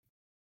City?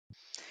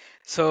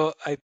 So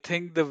I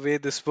think the way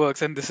this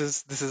works, and this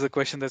is a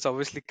question that's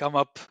obviously come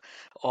up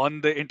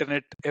on the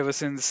internet ever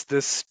since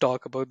this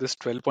talk about this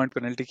 12-point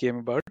penalty came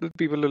about.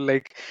 People are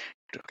like,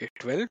 okay,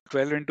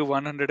 12 into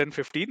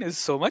 115 is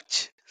so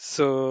much.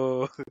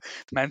 So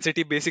Man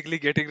City basically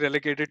getting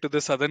relegated to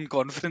the Southern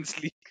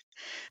Conference League.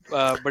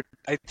 But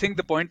I think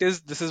the point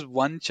is this is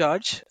one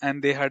charge,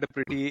 and they had a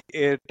pretty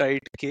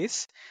airtight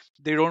case.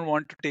 They don't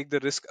want to take the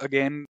risk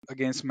again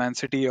against Man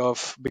City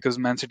because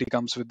Man City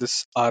comes with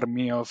this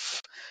army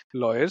of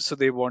lawyers, so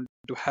they want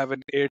to have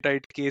an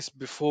airtight case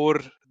before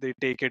they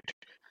take it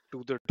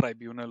to the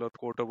tribunal or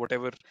court or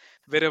whatever,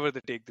 wherever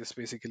they take this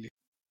basically.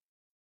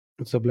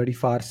 It's a bloody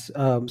farce.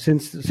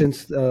 Since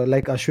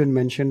like Ashwin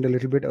mentioned a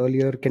little bit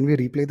earlier, can we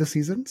replay the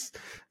seasons?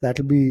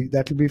 That'll be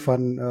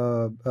fun.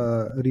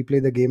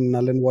 Replay the game,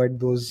 null and void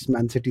those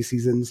Man City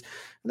seasons.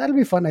 That'll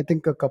be fun. I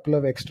think a couple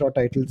of extra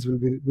titles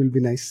will be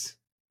nice.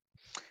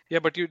 Yeah,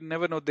 but you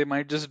never know. They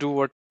might just do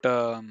what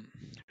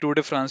Tour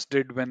de France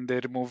did when they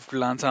removed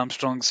Lance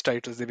Armstrong's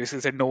titles. They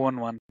basically said no one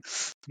won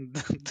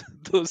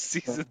those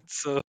Yeah. seasons,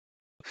 so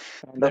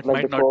Kind of that like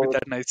might the not be COVID,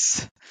 that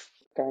nice.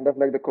 kind of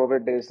like the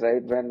COVID days,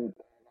 right? When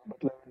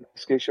Robert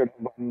Lewandowski should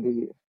have won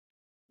the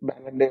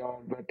Ballon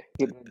d'Or, but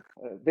he did,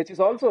 which is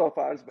also a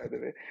farce, by the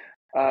way.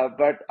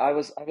 But I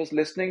was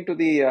listening to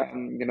the uh,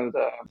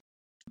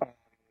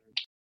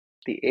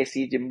 the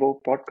AC Jimbo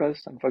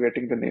podcast. I'm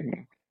forgetting the name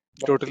now,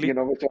 but Totally.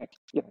 which one?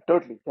 Yeah,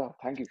 totally. Yeah,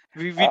 thank you.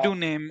 We Uh, do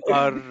name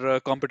our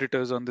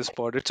competitors on this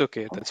pod. It's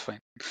okay. That's fine.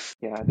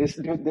 yeah, this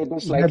they do Yeah,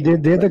 slightly better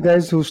they're the than us.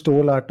 guys who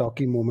stole our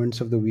talking moments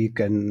of the week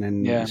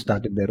and Yeah.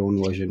 started their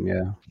own version.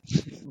 Yeah.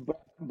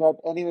 But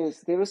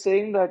anyways, they were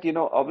saying that,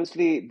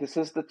 obviously this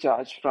is the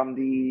charge from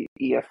the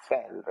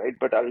EFL, right?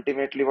 But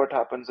ultimately what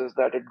happens is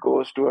that it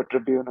goes to a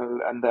tribunal,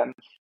 and then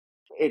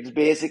it's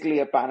basically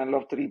a panel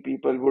of three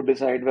people who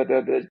decide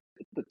whether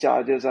the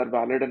charges are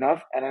valid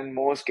enough. And in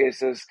most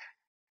cases,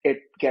 it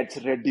gets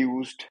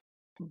reduced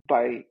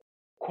by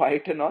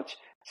quite a notch.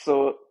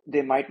 So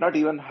they might not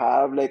even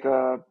have like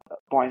a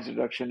points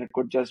deduction. It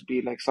could just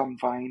be like some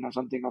fine or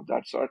something of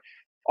that sort.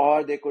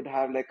 Or they could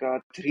have like a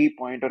 3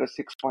 point or a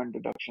 6 point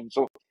deduction.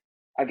 So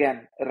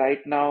again, right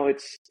now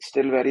it's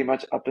still very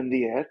much up in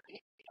the air.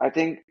 I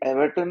think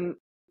Everton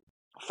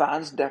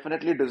fans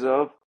definitely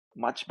deserve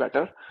much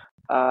better.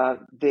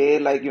 They,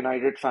 like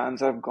United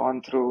fans, have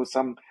gone through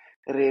some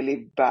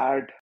really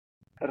bad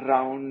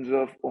rounds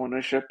of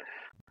ownership,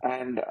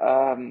 and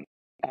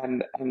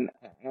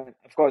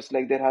of course,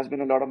 like there has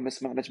been a lot of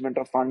mismanagement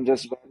of funds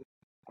as well.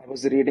 I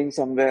was reading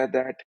somewhere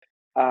that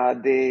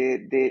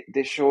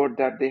they showed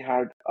that they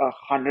had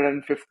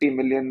 150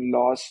 million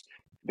loss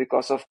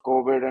because of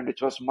COVID, and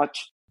which was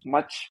much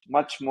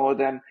much more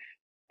than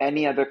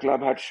any other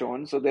club had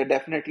shown. So they're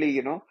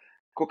definitely,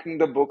 cooking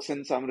the books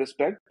in some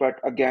respect. But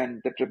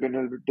again, the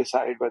tribunal will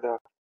decide whether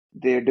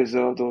they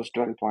deserve those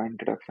 12-point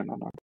deduction or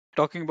not.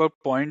 Talking about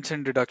points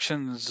and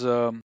deductions,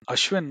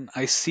 Ashwin,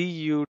 I see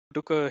you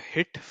took a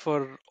hit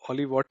for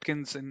Ollie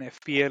Watkins in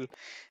FPL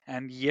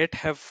and yet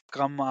have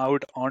come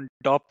out on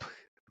top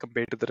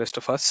compared to the rest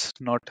of us,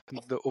 not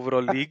the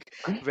overall league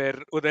where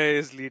Uday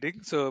is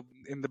leading. So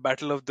in the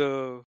battle of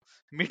the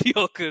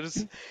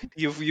mediocres,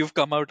 you've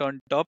come out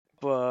on top.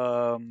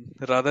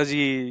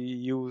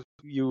 Radhaji,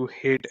 you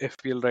hate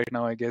FPL right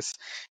now. I guess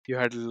you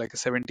had like a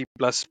 70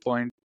 plus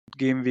point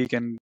game week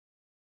and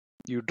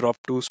you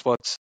dropped 2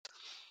 spots.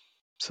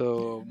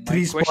 So my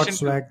Three spots, question to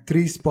swag.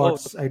 Three oh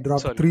spots. I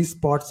dropped sorry 3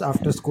 spots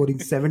after scoring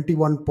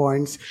 71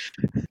 points.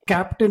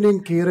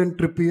 Captaining Kieran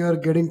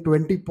Trippier, getting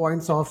 20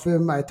 points off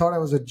him. I thought I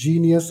was a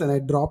genius and I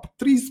dropped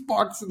 3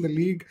 spots in the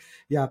league.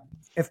 Yeah,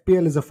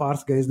 FPL is a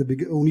farce, guys.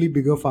 Only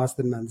bigger farce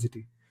than Man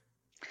City.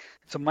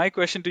 so my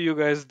question to you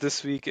guys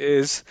this week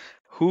is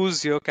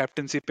who's your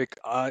captaincy pick?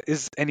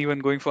 Is anyone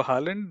going for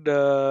Haaland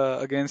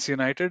against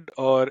United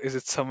or is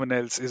it someone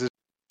else? Is it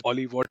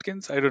Ollie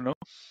Watkins? I don't know.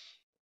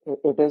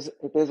 It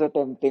is a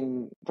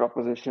tempting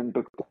proposition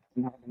to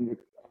captain Haaland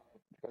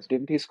because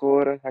didn't he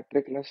score a hat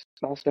trick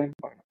last time?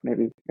 Or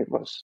maybe it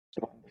was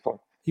the one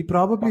before. He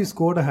probably But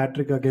scored a hat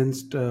trick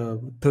against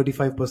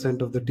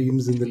 35% of the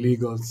teams in the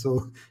league.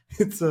 Also,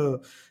 it's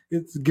a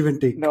it's give and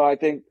take. no, I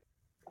think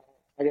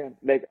again,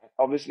 like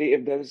obviously,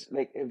 if there's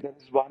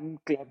one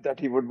club that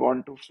he would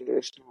want to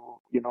face to,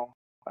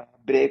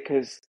 break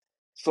his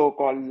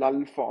so-called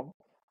lull form,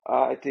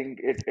 I think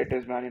it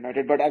is Man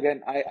United. But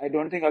again, I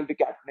don't think I'll be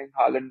captaining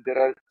Haaland. There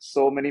are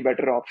so many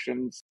better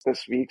options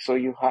this week. So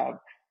you have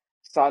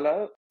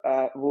Salah,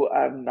 who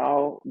I've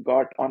now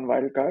got on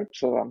wild card,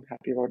 so I'm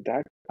happy about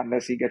that.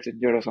 Unless he gets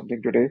injured or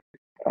something today,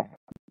 uh,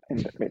 in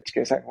which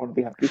case I won't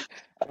be happy.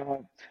 Uh,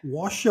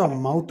 Wash your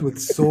mouth with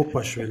soap,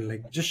 Ashwin.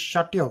 Like, just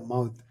shut your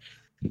mouth.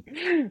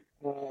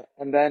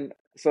 and then,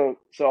 so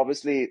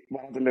obviously,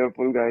 one of the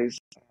Liverpool guys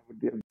would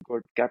be a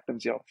good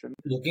captaincy option.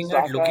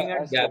 Saka Looking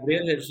at as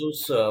Gabriel captain.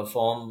 Jesus'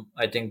 form,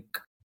 I think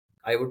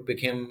I would pick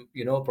him,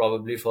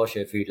 probably for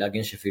Sheffield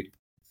against Sheffield.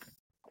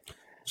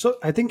 So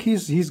I think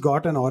he's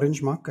got an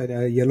orange mark,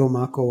 a yellow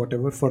mark or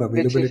whatever for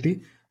Which is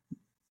availability.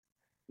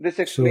 this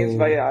explains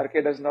why So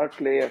RK does not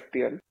play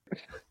FPL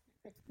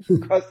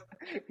because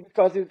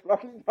he's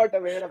probably not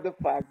aware of the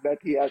fact that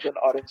he has an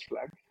orange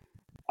flag.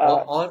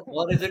 Uh,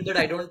 Or is it that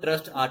I don't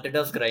trust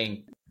Arteta's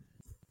crying?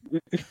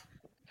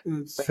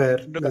 it's fair.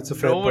 No, That's a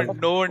fair no point. one,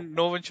 no one,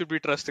 no one should be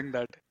trusting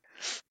that.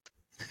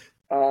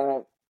 uh,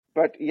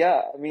 but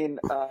yeah, I mean,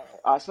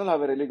 Arsenal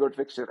have a really good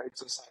fixture, right?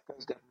 So Saka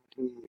is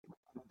definitely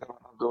another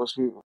one of those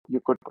who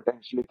you could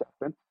potentially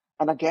captain.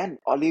 And again,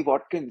 Ollie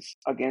Watkins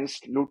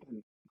against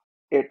Luton.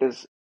 It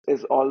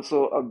is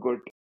also a good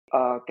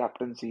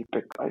captaincy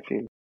pick, I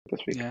feel,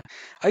 this week. Yeah,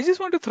 I just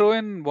want to throw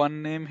in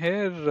one name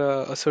here,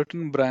 a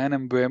certain Brian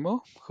Mbuemo,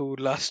 who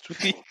last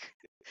week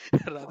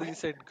Radhaji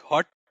said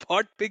hot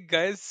Hot pick,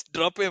 guys.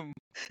 Drop him.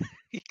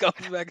 He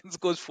comes back and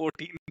scores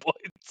 14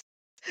 points.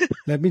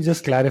 Let me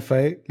just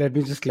clarify.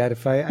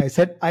 I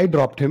said I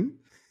dropped him.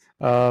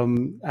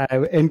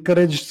 I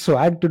encouraged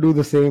Swag to do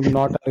the same,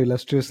 not our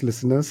illustrious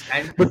listeners.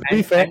 And But to be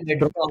and fair, and let me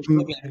drop also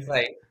him.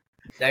 clarify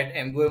that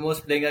Mbuemo is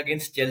playing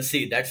against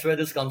Chelsea. That's where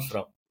this comes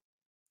from.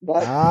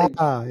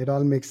 That It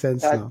all makes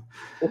sense that now.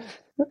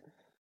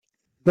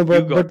 No, You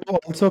but got to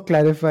also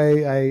clarify,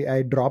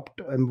 I dropped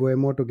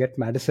Mbuemo to get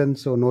Madison,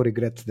 so no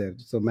regrets there.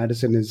 So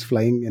Madison is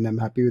flying, and I'm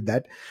happy with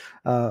that.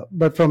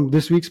 But from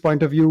this week's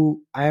point of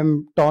view, I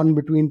am torn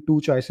between two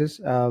choices.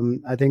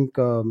 I think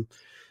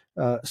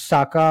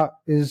Saka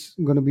is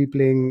going to be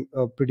playing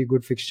a pretty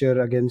good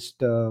fixture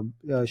against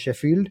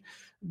Sheffield,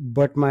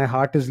 but my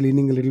heart is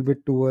leaning a little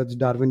bit towards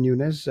Darwin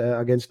Nunes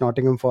against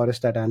Nottingham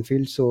Forest at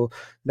Anfield. So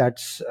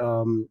that's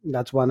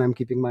one I'm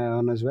keeping my eye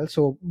on as well.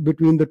 So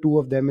between the two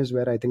of them is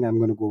where I think I'm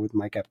going to go with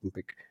my captain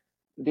pick.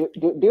 do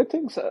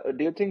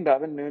you think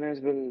Darwin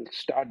Nunes will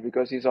start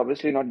because he's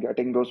obviously not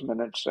getting those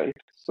minutes, right?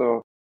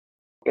 So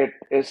it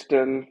is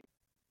still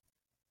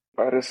a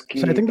So I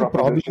risky think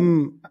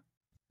proposition.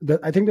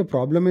 I think the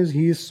problem is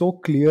he is so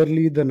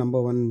clearly the number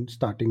one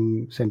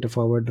starting center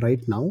forward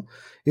right now.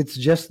 It's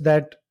just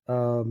that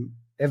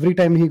every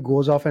time he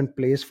goes off and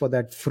plays for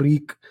that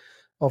freak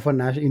of a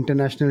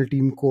international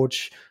team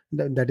coach,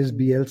 that is Mm.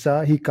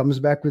 Bielsa, he comes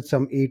back with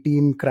some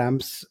 18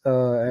 cramps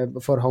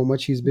for how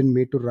much he's been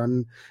made to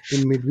run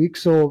in midweek.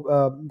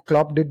 So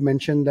Klopp did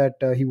mention that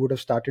he would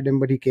have started him,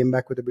 but he came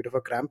back with a bit of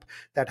a cramp.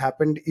 That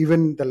happened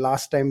even the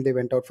last time they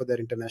went out for their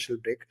international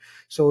break.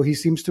 So he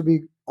seems to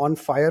be on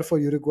fire for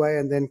Uruguay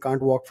and then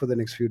can't walk for the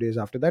next few days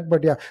after that.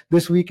 But yeah,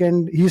 this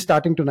weekend he's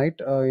starting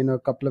tonight. In a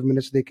couple of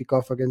minutes they kick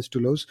off against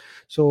Toulouse.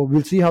 So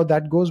we'll see how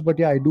that goes. But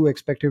yeah, I do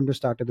expect him to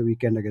start at the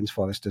weekend against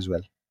Forest as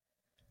well.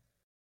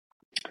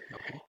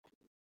 okay.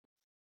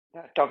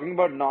 Yeah, talking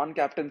about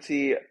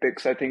non-captaincy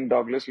picks, I think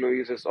Douglas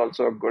Luiz is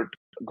also a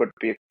good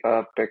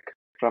pick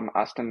from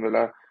Aston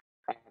Villa.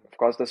 And of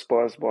course, the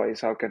Spurs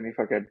boys. How can we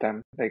forget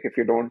them? Like if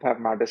you don't have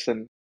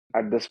Madison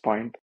at this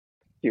point,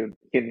 you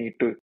need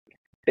to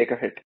take a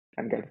hit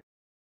and get it.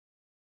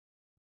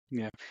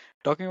 Yeah.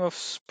 Talking of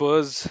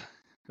Spurs,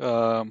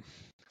 um,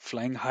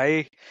 flying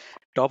high,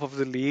 top of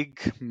the league,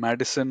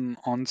 Madison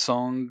on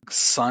song,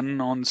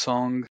 Sun on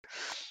song.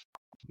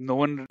 No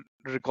one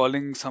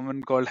recalling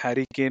someone called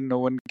Harry Kane, no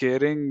one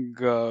caring.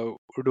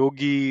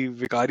 Udogi,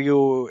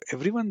 Vicario,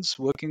 everyone's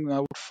working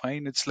out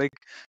fine. It's like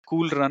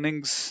Cool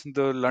Runnings,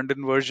 the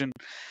London version.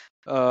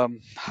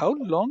 How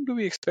long do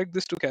we expect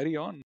this to carry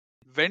on?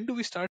 When do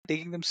we start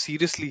taking them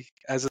seriously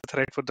as a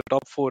threat for the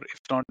top four, if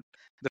not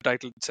the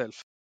title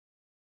itself?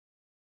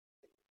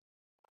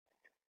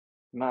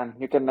 Man,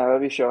 you can never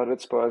be sure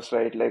with Spurs,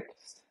 right? Like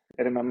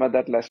I remember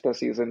that Leicester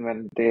season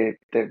when they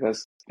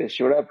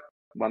should have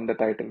won the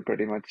title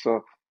pretty much.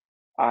 So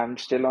I'm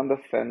still on the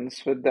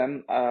fence with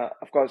them.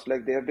 Of course,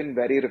 like they have been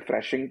very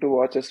refreshing to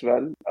watch as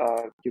well.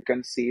 You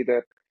can see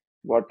that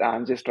what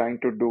Ange is trying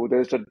to do.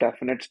 There's a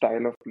definite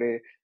style of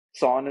play.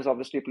 Son is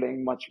obviously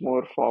playing much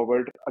more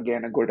forward.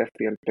 Again, a good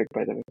FPL pick,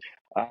 by the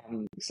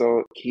way.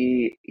 So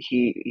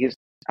he's.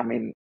 I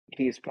mean,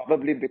 he's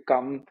probably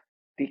become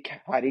the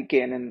Harry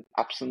Kane in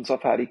absence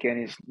of Harry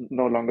Kane. He's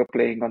no longer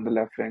playing on the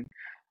left wing.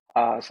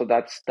 So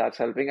that's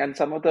helping. And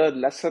some of the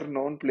lesser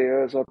known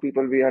players or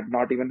people we had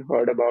not even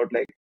heard about,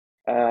 like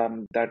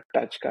that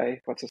Dutch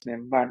guy, what's his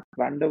name?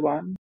 Van der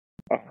Wan?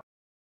 Or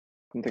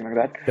something like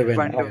that. Devin,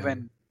 Van Uh, de yeah.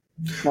 Ven.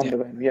 Van Yeah. der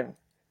Ven, yeah.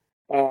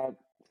 Uh,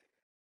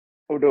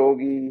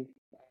 Udogi,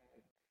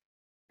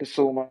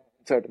 Tissouma,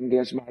 certain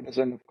games,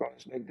 Madison, of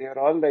course. Like they're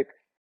all like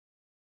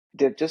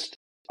they've just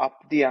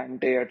upped the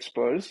ante at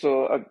Spurs.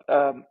 So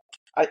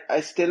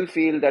I still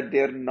feel that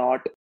they're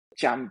not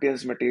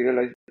champions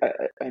material.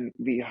 And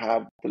we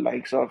have the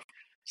likes of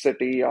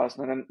City,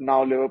 Arsenal, and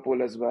now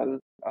Liverpool as well,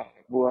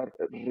 who are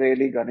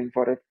really gunning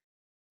for it.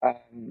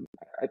 Um,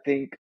 I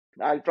think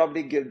I'll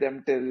probably give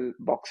them till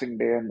Boxing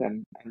Day and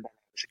then.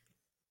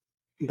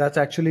 That's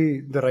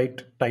actually the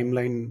right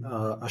timeline,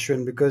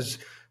 Ashwin, because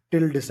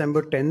till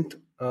December 10th,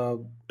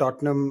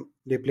 Tottenham,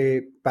 they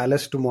play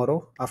Palace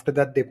tomorrow. After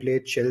that, they play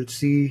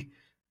Chelsea,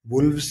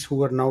 Wolves,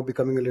 who are now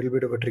becoming a little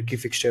bit of a tricky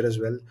fixture as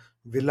well,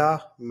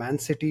 Villa, Man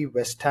City,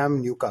 West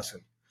Ham,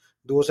 Newcastle.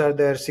 Those are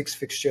their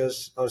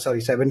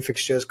seven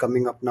fixtures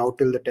coming up now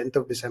till the 10th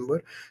of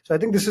December. So I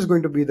think this is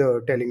going to be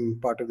the telling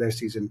part of their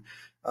season.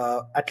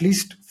 At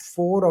least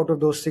four out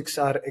of those six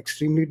are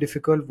extremely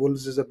difficult.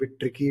 Wolves is a bit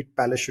tricky.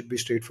 Palace should be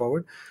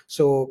straightforward.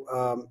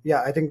 So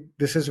yeah, I think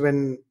this is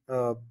when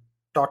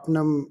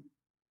Tottenham,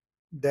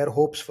 their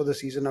hopes for the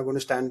season are going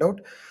to stand out.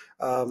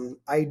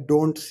 I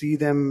don't see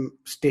them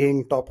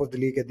staying top of the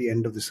league at the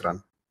end of this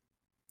run.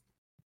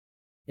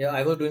 Yeah,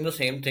 I was doing the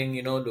same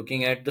thing,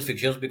 looking at the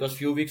fixtures because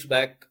few weeks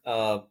back,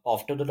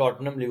 after the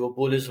Tottenham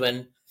Liverpool is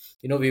when,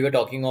 we were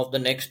talking of the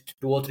next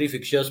two or three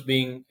fixtures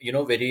being,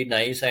 very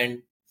nice,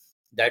 and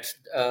that's,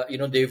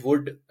 they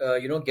would,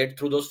 get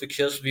through those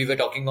fixtures. We were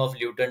talking of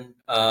Luton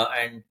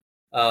and,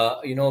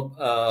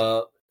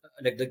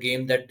 like the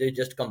game that they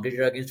just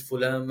completed against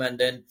Fulham, and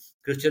then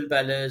Crystal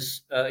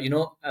Palace.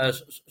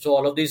 So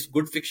all of these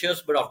good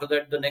fixtures, but after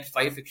that, the next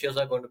five fixtures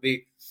are going to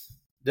be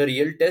the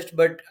real test.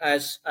 But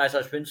as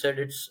Ashwin said,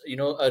 it's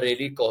a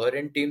really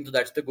coherent team, so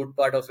that's the good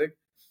part of it.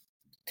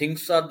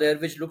 Things are there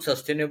which look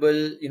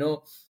sustainable,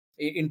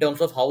 in terms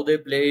of how they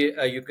play.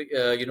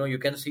 You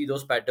can see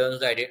those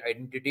patterns, the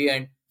identity,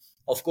 and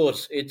of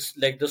course it's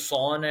like the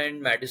Son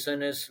and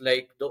Madison is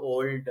like the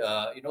old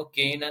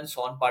Kane and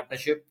Son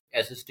partnership,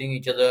 assisting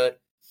each other.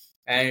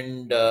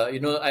 And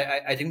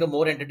I think the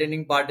more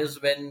entertaining part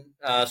is when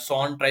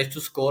Son tries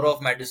to score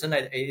off Madison.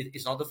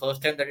 It's not the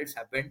first time that it's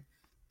happened.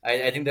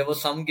 I think there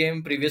was some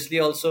game previously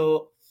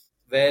also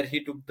where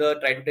he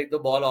tried to take the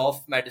ball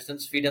off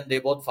Madison's feet and they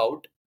both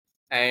fouled.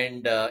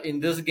 And in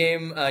this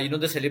game,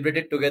 they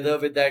celebrated together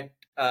with that,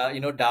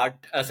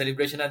 dart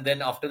celebration. And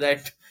then after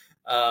that,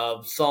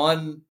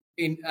 Son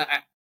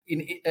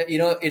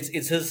it's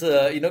his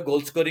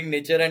goal scoring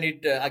nature, and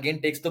it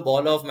again takes the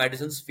ball off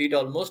Madison's feet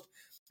almost,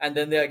 and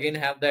then they again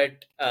have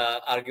that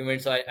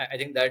argument. So I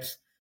think that's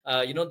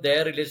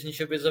their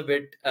relationship is a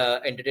bit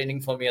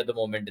entertaining for me at the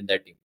moment in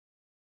that team.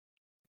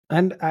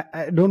 And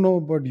I don't know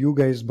about you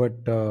guys,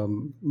 but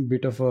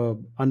bit of a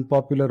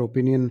unpopular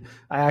opinion.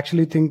 I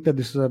actually think that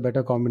this is a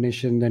better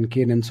combination than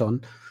Kane and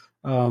Son,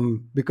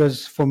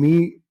 because for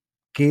me,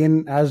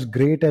 Kane, as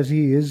great as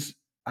he is,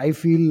 I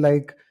feel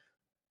like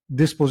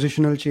this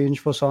positional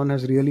change for Son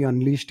has really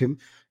unleashed him.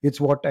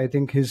 It's what I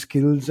think his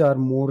skills are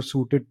more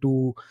suited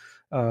to,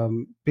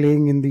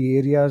 playing in the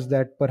areas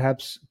that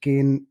perhaps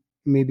Kane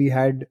maybe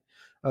had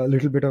a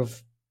little bit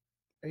of.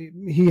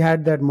 He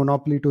had that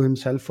monopoly to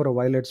himself for a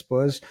while at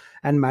Spurs,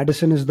 and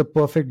Madison is the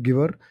perfect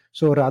giver.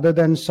 So rather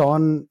than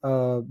Son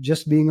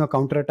just being a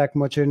counter-attack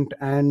merchant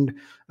and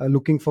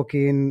looking for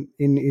Kane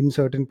in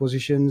certain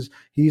positions,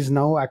 he's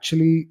now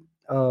actually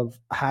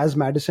has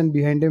Madison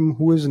behind him,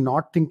 who is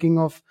not thinking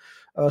of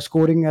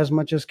scoring as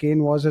much as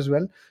Kane was as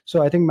well.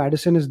 So I think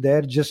Madison is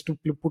there just to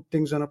put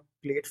things on a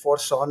plate for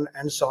Son,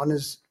 and Son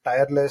is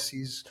tireless.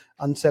 He's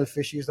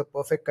unselfish. He's the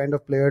perfect kind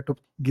of player to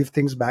give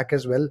things back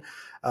as well.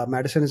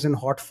 Madison is in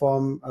hot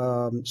form.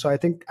 So I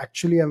think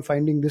actually I'm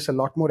finding this a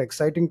lot more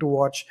exciting to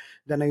watch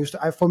than I used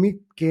to. For me,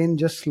 Kane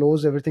just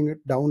slows everything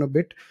down a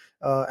bit.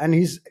 And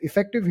he's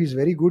effective. He's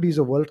very good. He's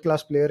a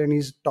world-class player, and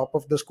he's top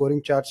of the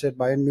scoring charts at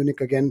Bayern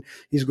Munich again.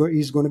 He's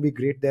going to be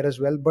great there as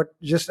well. But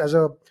just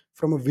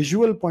from a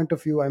visual point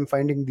of view, I'm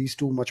finding these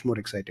two much more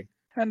exciting.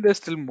 And there's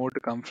still more to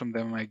come from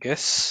them, I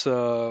guess.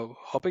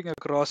 Hopping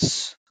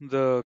across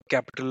the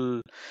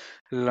capital,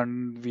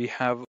 London, we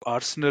have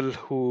Arsenal,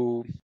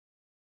 who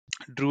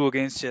drew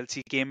against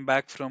Chelsea, came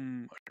back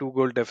from a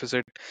two-goal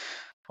deficit,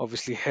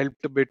 obviously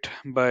helped a bit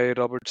by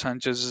Robert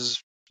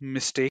Sanchez's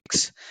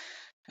mistakes.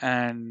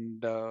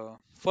 And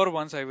for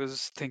once, I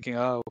was thinking,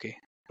 okay,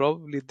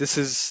 probably this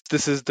is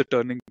the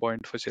turning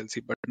point for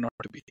Chelsea, but not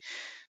to be.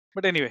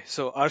 But anyway,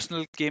 so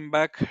Arsenal came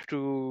back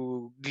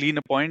to glean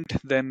a point.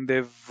 Then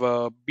they've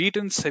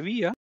beaten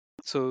Sevilla,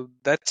 so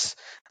that's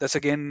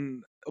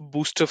again a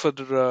booster for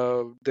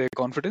their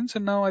confidence.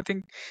 And now I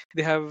think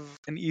they have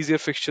an easier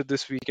fixture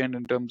this weekend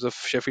in terms of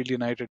Sheffield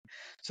United.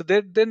 So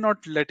they're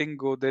not letting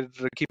go. They're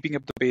keeping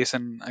up the pace,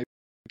 and I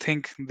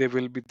think they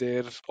will be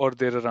there or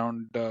there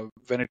around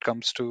when it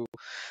comes to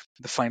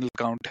the final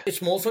count.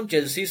 It's more from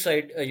Chelsea's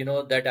side,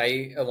 that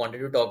I wanted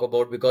to talk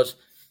about, because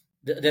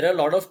there are a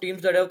lot of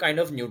teams that have kind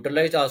of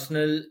neutralized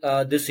Arsenal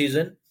this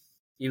season.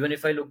 Even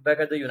if I look back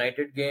at the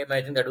United game,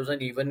 I think that was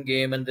an even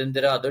game. And then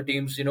there are other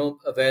teams,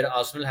 where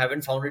Arsenal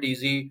haven't found it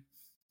easy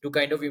to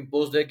kind of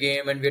impose their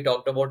game. And we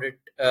talked about it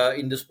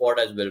in the spot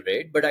as well,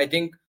 right? But I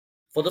think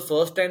for the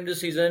first time this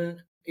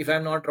season, if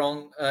I'm not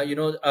wrong,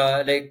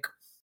 there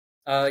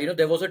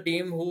was a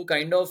team who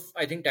kind of,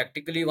 I think,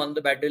 tactically won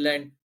the battle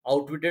and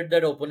outwitted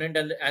that opponent,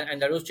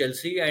 and that was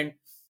Chelsea. And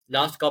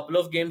last couple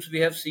of games, we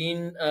have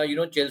seen,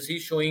 Chelsea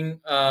showing,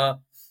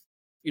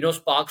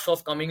 sparks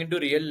of coming into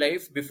real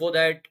life. Before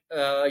that,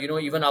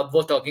 even Ab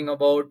was talking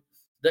about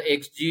the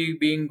XG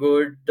being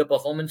good, the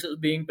performances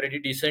being pretty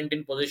decent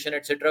in position,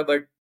 etc.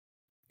 But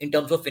in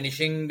terms of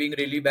finishing being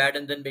really bad,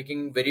 and then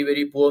making very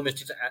very poor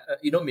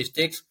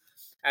mistakes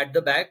at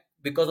the back,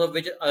 because of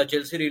which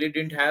Chelsea really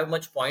didn't have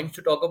much points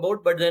to talk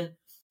about. But then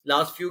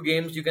last few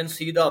games you can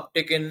see the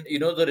uptick in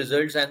the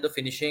results and the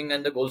finishing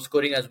and the goal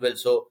scoring as well.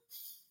 So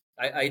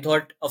I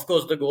thought, of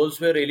course, the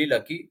goals were really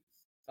lucky.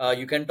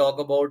 You can talk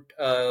about,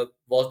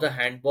 was the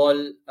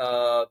handball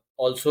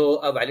also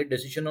a valid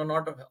decision or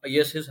not?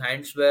 Yes, his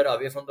hands were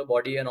away from the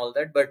body and all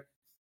that, but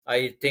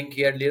I think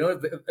he had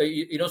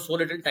so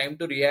little time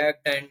to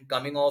react and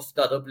coming off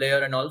the other player,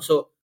 and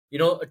also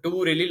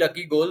two really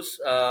lucky goals.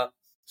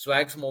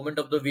 Swag's moment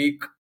of the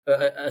week.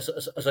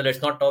 So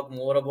let's not talk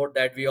more about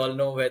that. We all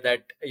know where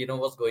that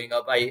was going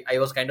up. I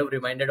was kind of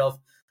reminded of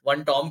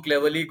one Tom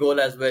Cleverley goal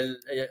as well.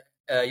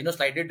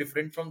 Slightly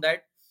different from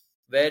that,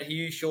 where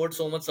he showed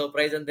so much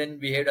surprise and then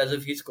behaved as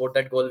if he scored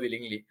that goal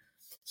willingly.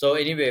 So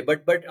anyway,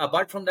 but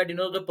apart from that,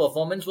 the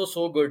performance was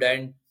so good.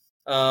 And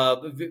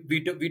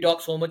we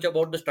talk so much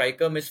about the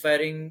striker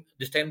misfiring.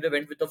 This time they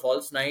went with a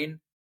false nine.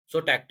 So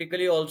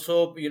tactically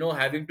also,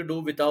 having to do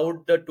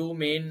without the two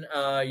main,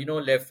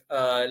 left,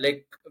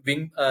 like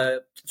wing,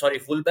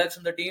 fullbacks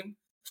in the team,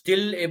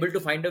 still able to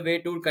find a way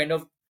to kind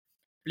of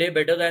play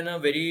better than a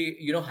very,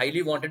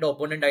 highly wanted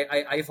opponent.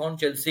 I found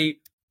Chelsea,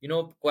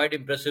 quite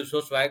impressive.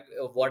 So Swag,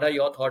 what are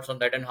your thoughts on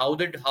that? And how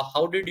did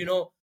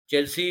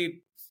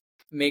Chelsea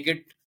make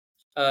it,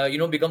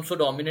 become so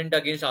dominant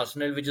against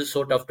Arsenal, which is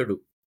so tough to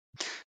do?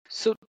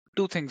 So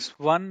two things.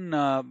 One,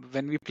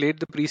 when we played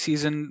the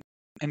preseason,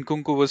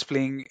 Nkunku was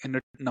playing in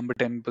a number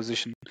 10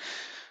 position.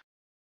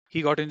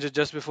 He got injured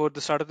just before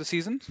the start of the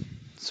season,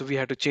 so we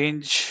had to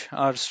change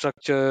our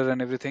structure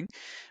and everything.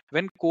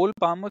 When Cole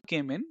Palmer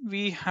came in,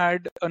 we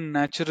had a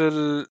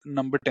natural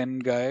number 10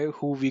 guy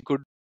who we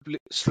could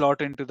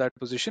slot into that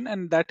position,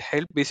 and that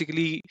helped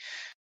basically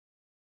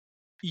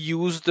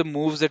use the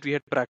moves that we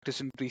had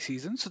practiced in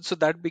preseason. So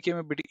that became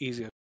a bit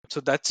easier. So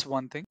that's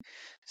one thing.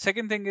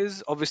 Second thing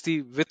is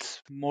obviously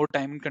with more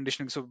time and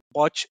conditioning. So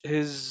Poch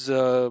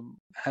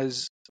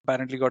has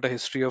apparently got a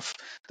history of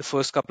the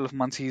first couple of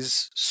months.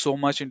 He's so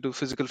much into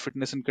physical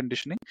fitness and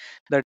conditioning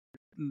that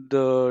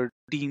the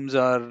teams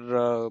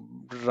are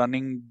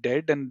running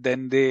dead, and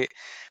then they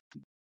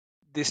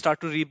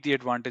start to reap the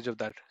advantage of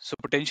that. So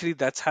potentially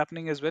that's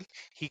happening as well.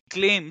 He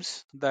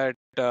claims that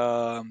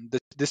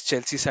this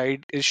Chelsea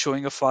side is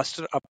showing a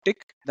faster uptick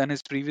than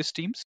his previous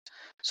teams,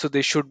 so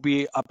they should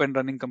be up and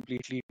running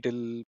completely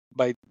till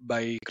by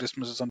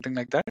Christmas or something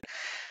like that.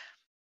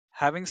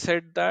 Having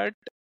said that,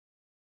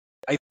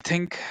 I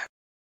think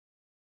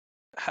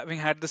having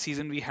had the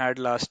season we had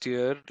last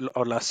year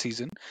or last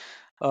season,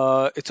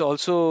 it's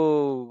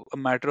also a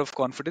matter of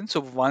confidence. So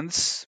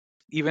once,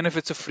 even if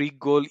it's a freak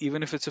goal,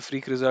 even if it's a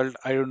freak result,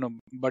 I don't know,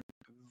 but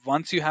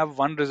once you have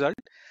one result,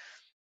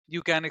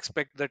 you can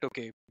expect that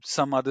okay,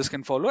 some others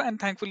can follow. And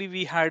thankfully,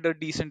 we had a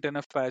decent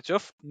enough patch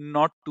of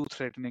not too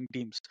threatening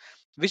teams,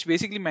 which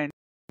basically meant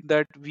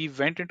that we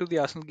went into the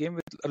Arsenal game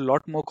with a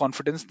lot more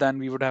confidence than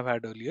we would have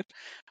had earlier.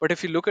 But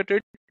if you look at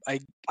it,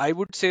 I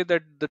would say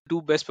that the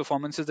two best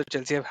performances that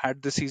Chelsea have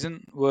had this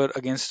season were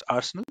against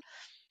Arsenal,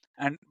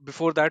 and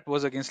before that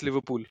was against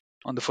Liverpool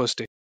on the first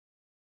day.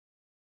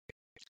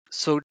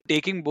 So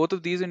taking both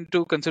of these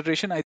into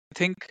consideration, I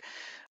think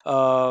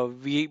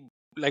we,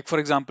 like for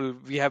example,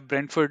 we have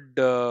Brentford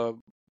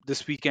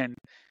this weekend.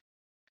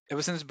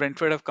 Ever since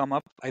Brentford have come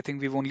up, I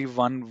think we've only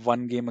won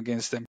one game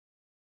against them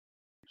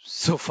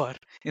so far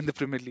in the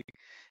Premier League,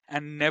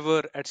 and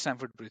never at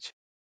Stamford Bridge.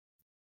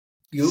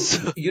 You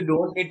So you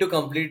don't need to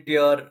complete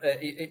your,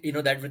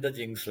 that with the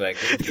jinx, Swag.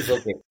 It's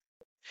okay.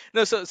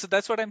 no, so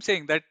that's what I'm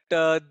saying. That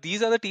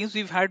these are the teams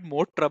we've had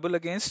more trouble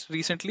against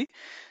recently.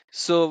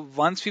 So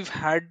once we've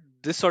had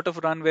this sort of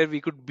run where we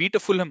could beat a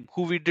Fulham,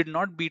 who we did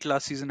not beat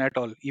last season at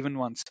all, even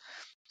once.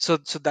 So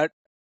that,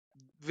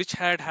 which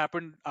had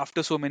happened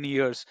after so many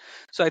years.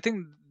 So I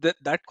think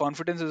that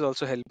confidence is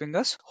also helping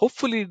us.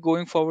 Hopefully,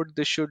 going forward,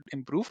 this should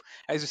improve.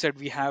 As you said,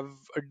 we have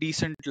a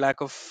decent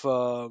lack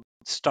of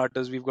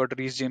starters. We've got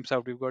Reece James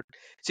out. We've got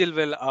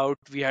Chilwell out.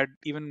 We had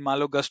even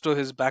Malo Gusto,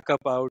 his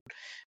backup, out.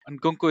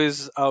 And Kunku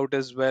is out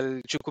as well.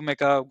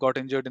 Chukwemeka got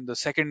injured in the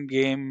second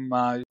game,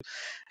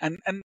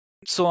 and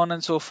so on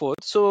and so forth.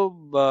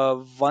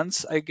 So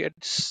once I get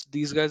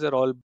these guys are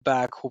all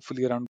back,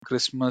 hopefully around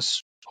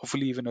Christmas,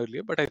 hopefully even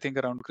earlier, but I think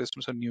around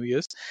Christmas or New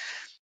Year's,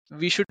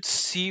 we should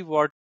see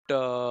what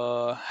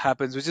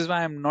happens. Which is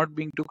why I'm not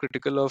being too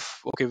critical of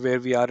okay where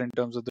we are in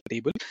terms of the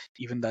table.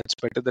 Even that's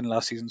better than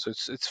last season, so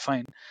it's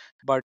fine.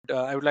 But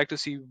I would like to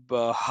see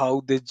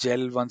how they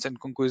gel once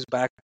Nkunku is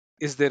back.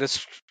 Is there a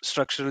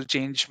structural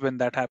change when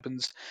that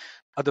happens?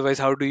 Otherwise,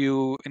 how do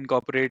you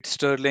incorporate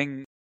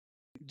Sterling,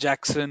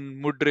 Jackson,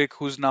 Mudrik,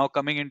 who's now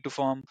coming into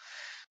form?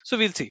 So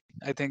we'll see.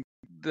 I think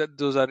that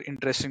those are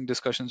interesting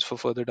discussions for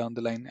further down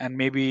the line. And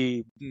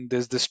maybe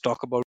there's this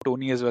talk about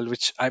Tony as well,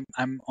 which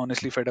I'm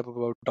honestly fed up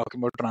about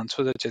talking about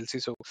transfers at Chelsea.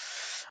 So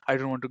I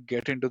don't want to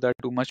get into that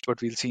too much,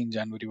 but we'll see in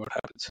January what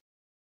happens.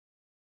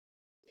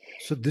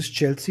 So this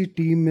Chelsea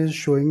team is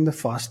showing the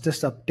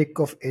fastest uptick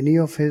of any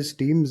of his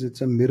teams. It's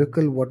a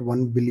miracle what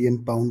 £1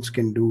 billion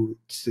can do.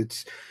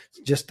 It's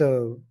just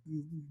a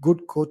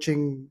good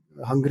coaching,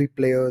 hungry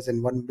players,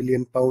 and £1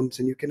 billion,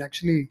 and you can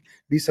actually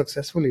be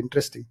successful.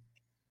 Interesting.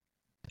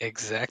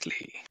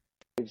 Exactly.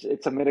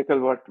 It's a miracle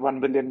what £1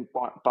 billion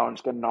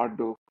cannot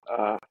do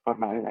for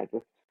Man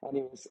United.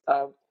 Anyways,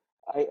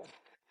 I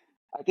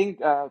I think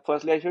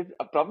firstly I should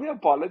probably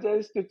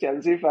apologize to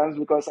Chelsea fans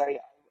because I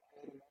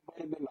remember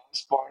in the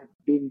last part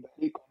being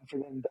very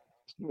confident that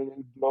Arsenal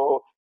will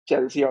blow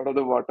Chelsea out of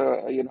the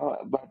water,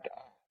 But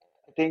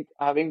I think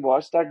having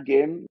watched that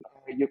game,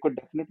 you could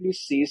definitely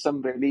see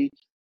some really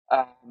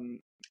um,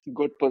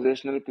 good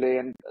positional play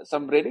and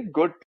some really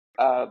good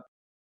uh,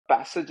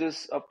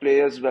 passages of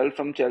play as well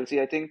from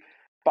Chelsea. I think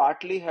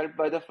partly helped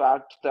by the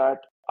fact that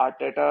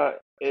Arteta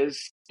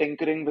is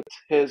tinkering with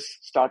his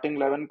starting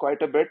 11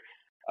 quite a bit.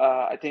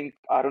 I think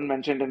Arun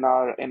mentioned in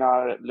our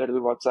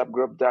little WhatsApp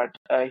group that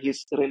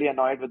he's really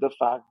annoyed with the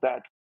fact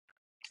that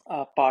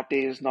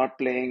Partey is not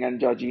playing and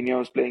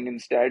Jorginho is playing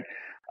instead.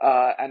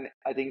 And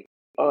I think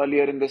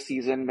earlier in the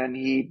season when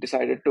he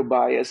decided to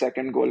buy a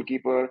second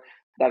goalkeeper.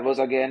 That was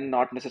again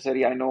not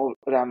necessary. I know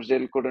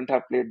Ramsdale couldn't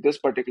have played this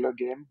particular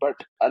game, but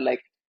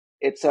like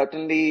it's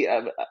certainly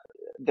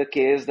the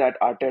case that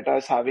Arteta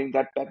is having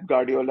that Pep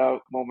Guardiola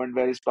moment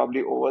where he's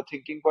probably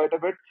overthinking quite a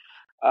bit.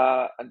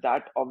 And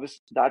that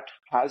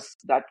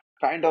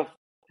kind of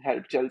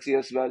helped Chelsea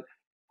as well.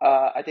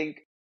 I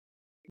think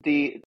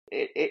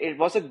it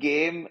was a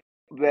game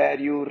where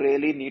you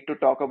really need to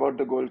talk about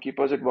the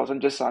goalkeepers. It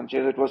wasn't just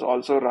Sanchez; it was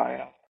also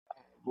Raya,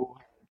 who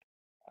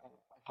had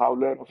a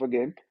howler of a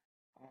game.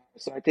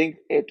 So I think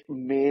it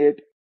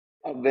made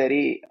a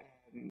very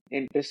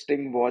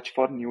interesting watch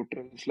for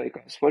neutrals like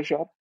us for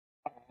sure.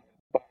 Uh,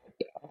 but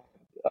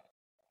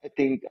I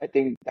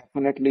think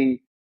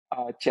definitely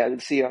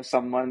Chelsea or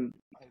someone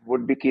I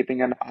would be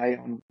keeping an eye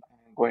on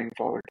going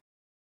forward.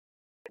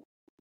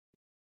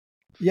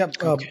 Yeah,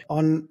 Okay.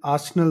 on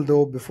Arsenal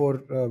though,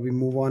 before we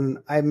move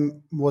on, I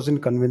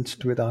wasn't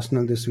convinced with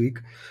Arsenal this week.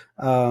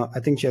 I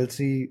think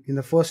Chelsea in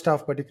the first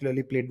half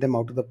particularly played them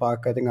out of the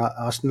park. I think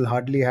Arsenal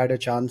hardly had a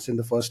chance in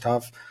the first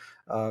half.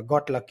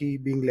 Got lucky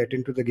being let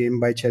into the game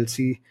by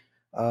Chelsea.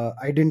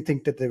 I didn't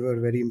think that they were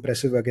very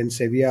impressive against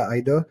Sevilla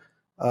either.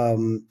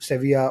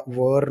 Sevilla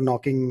were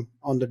knocking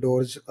on the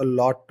doors a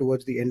lot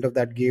towards the end of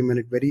that game, and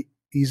it very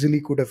easily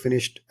could have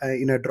finished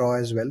in a draw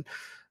as well.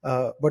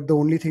 But the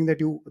only thing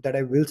that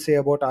I will say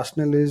about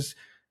Arsenal is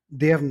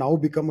they have now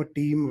become a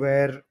team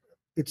where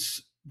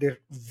they're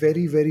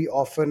very very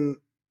often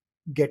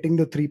getting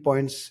the 3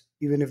 points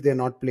even if they're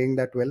not playing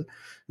that well,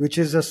 which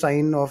is a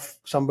sign of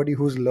somebody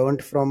who's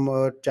learned from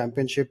a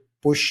championship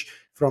push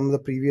from the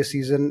previous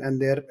season,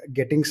 and they're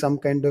getting some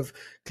kind of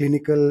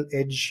clinical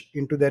edge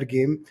into their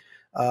game.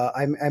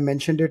 I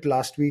mentioned it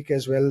last week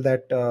as well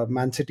that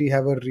Man City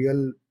have a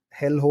real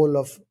hellhole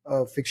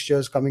of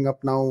fixtures coming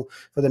up now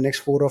for the next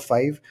 4 or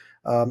 5.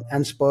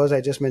 And Spurs,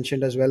 I just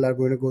mentioned as well, are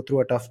going to go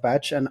through a tough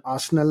patch. And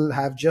Arsenal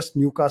have just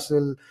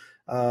Newcastle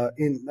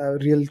in a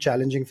real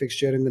challenging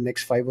fixture in the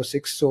next 5 or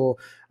 6. So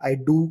I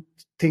do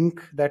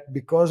think that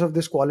because of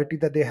this quality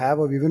that they have,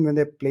 or even when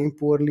they're playing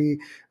poorly,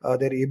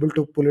 they're able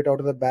to pull it out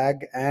of the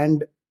bag.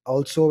 And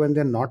also when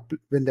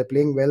they're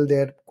playing well,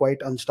 they're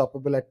quite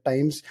unstoppable at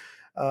times.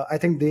 I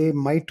think they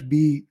might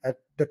be at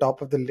the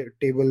top of the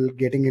table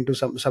getting into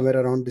somewhere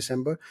around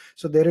December.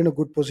 So they're in a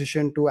good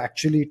position to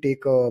actually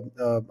take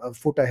a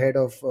foot ahead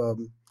of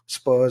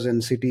Spurs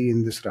and City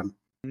in this run.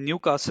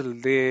 Newcastle,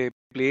 they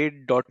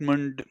played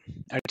Dortmund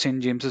at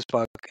St. James's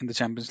Park in the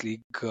Champions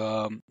League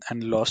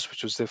and lost,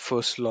 which was their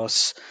first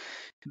loss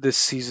this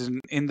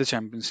season in the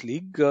Champions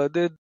League.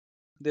 They're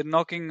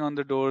knocking on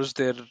the doors.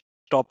 Their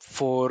top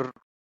four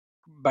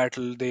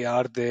battle. They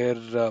are there.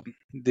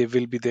 They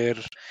will be there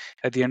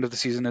at the end of the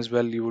season as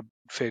well. You would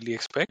fairly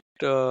expect.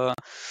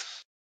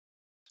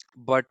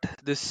 But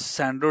this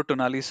Sandro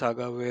Tonali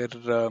saga, where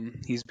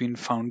he's been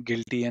found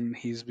guilty and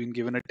he's been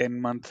given a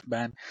 10-month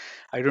ban,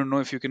 I don't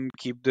know if you can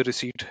keep the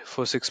receipt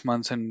for 6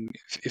 months and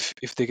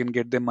if they can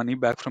get their money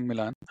back from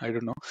Milan. I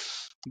don't know.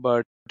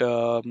 But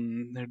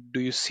do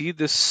you see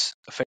this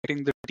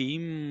affecting the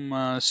team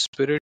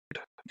spirit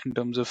in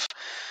terms of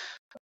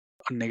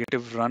a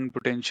negative run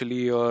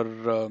potentially, or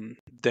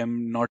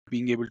them not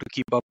being able to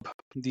keep up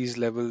these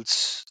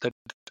levels that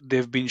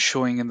they've been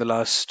showing in the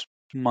last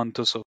month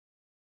or so?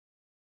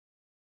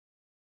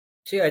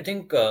 See, I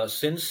think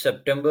since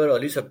September,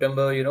 early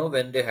September,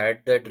 when they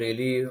had that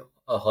really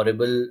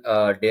horrible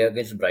day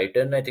against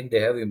Brighton, I think they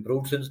have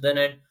improved since then,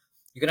 and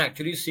you can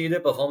actually see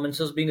their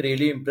performances being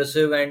really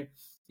impressive. And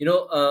you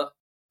know, uh,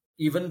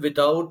 even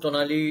without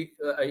Tonali,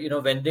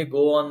 when they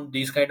go on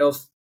these kind of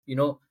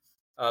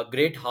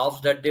great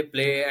halves that they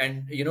play,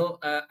 and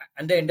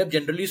and they end up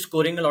generally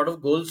scoring a lot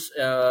of goals.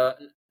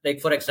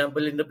 Like for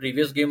example, in the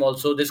previous game,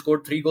 also they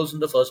scored 3 goals in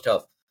the first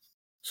half.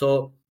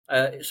 So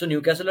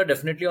Newcastle are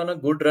definitely on a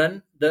good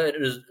run.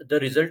 The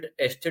result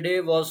yesterday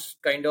was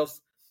kind of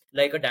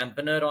like a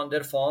dampener on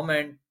their form,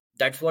 and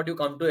that's what you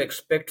come to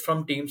expect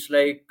from teams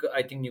like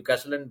I think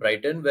Newcastle and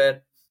Brighton,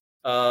 where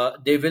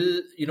they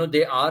will,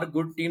 they are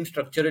good teams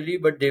structurally,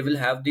 but they will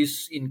have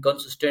this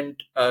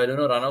inconsistent,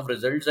 run of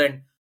results,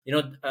 and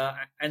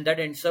and that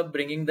ends up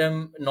bringing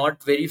them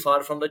not very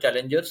far from the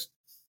challengers.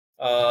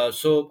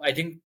 So I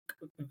think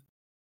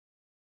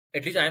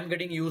at least I'm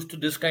getting used to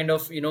this kind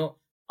of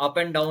up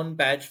and down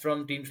patch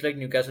from teams like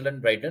Newcastle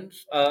and Brighton.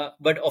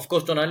 But of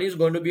course, Tonali is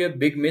going to be a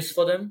big miss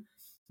for them.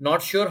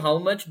 Not sure how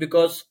much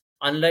because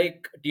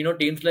unlike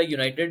teams like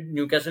United,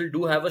 Newcastle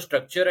do have a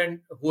structure, and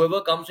whoever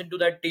comes into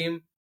that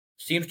team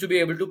seems to be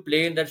able to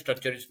play in that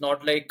structure. It's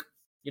not like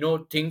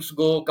things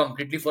go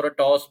completely for a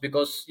toss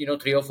because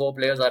 3 or 4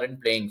 players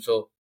aren't playing.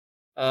 So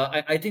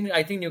I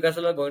think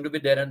Newcastle are going to be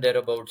there and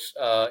thereabouts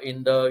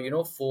in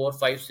the 4,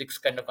 5, 6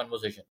 kind of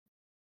conversation.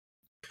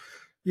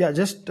 Yeah,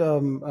 just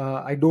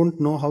I don't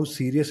know how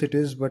serious it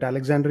is, but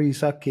Alexander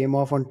Isak came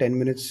off on 10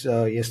 minutes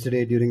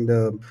yesterday during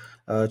the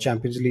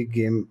Champions League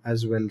game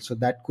as well. So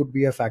that could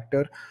be a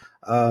factor.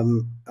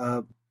 Um,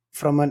 uh,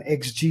 from an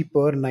XG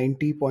per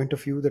 90 point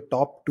of view, the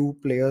top two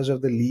players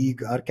of the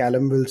league are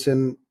Callum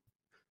Wilson,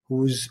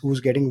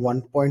 who's getting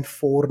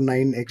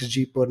 1.49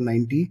 xg per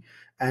 90,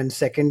 and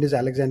second is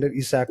Alexander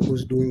Isak,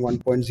 who's doing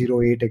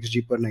 1.08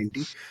 xg per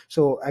 90.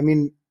 So I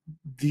mean,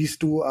 these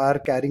two are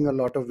carrying a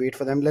lot of weight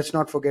for them. Let's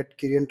not forget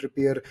Kieran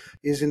Trippier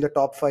is in the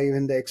top 5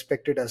 in the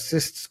expected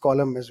assists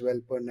column as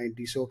well per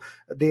 90. So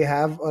they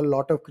have a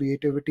lot of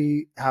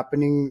creativity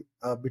happening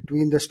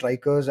between the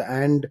strikers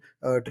and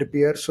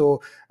Trippier.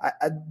 So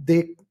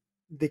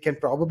they can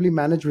probably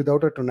manage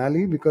without a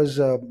Tonali, because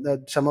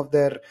some of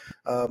their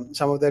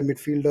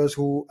midfielders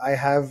who I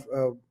have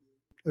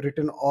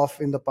written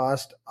off in the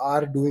past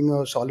are doing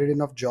a solid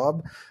enough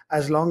job,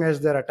 as long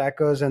as their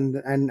attackers and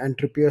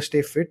Trippier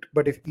stay fit.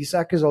 But if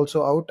Isak is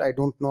also out, I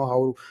don't know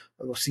how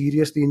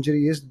serious the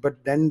injury is,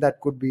 but then that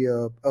could be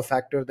a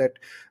factor that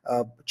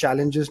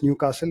challenges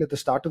Newcastle. At the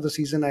start of the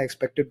season, I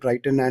expected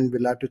Brighton and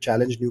Villa to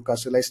challenge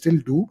Newcastle. I still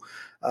do,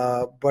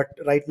 but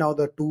right now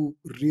the two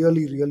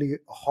really, really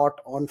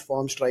hot on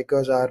form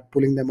strikers are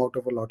pulling them out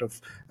of a lot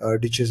of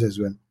ditches as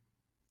well.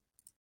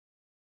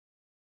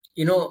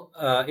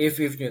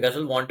 If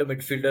Newcastle want a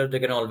midfielder, they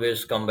can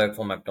always come back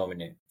for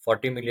McTominay.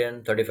 40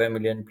 million, 35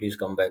 million, please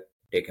come back,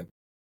 take him.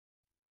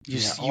 Yeah,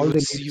 You all would they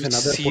see, need you is would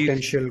another see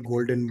potential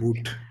golden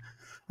boot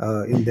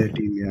in their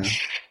team. Yeah.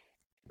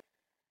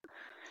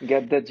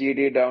 Get the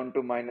GD down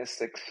to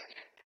 -6.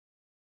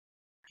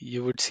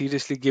 you would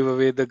seriously give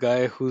away the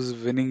guy who's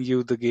winning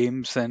you the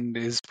games and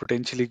is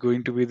potentially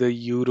going to be the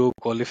Euro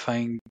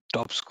qualifying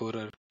top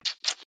scorer.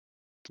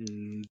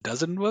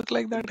 Doesn't work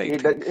like that, I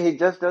think.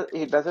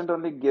 He doesn't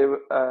only give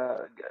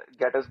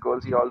get us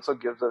goals, he also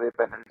gives away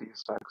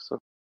penalties, Doug. So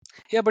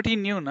Yeah, but he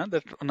knew na,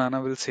 that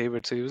Onana will save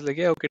it. So he was like,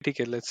 yeah, okay,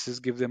 okay, let's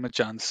just give them a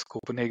chance.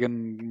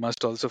 Copenhagen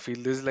must also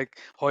feel this. Like,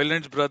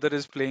 Hoyland's brother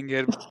is playing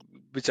here.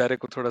 Bichare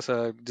ko thoda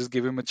sa, just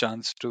give him a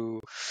chance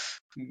to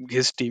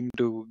his team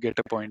to get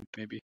a point,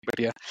 maybe. But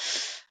yeah,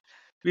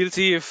 we'll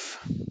see if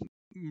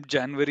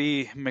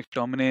January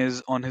McTominay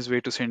is on his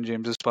way to St.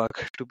 James's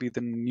Park to be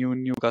the new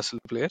Newcastle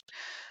player.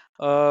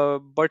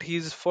 But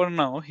for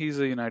now, he's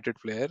a United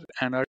player,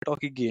 and our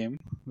talkie game,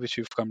 which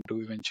we've come to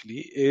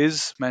eventually,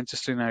 is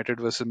Manchester United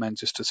versus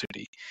Manchester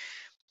City.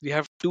 We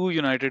have two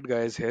United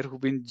guys here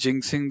who've been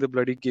jinxing the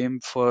bloody game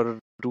for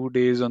 2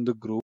 days on the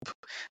group.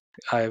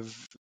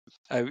 I've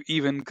I've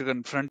even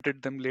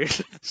confronted them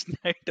late last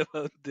night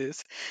about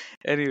this.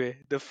 Anyway,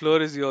 the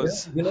floor is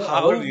yours. Our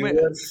How ma-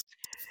 viewers,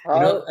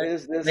 how I,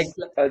 is like, this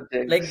a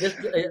jinx? just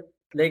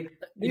like,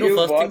 You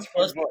first things watch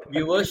first, football.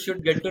 viewers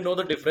should get to know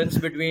the difference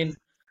between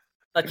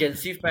a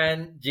Chelsea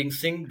fan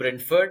jinxing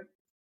Brentford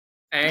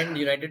and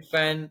United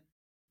fan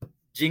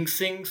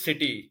jinxing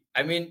City.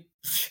 I mean,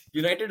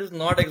 United is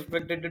not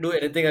expected to do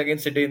anything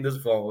against City in this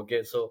form.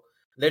 Okay, so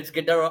let's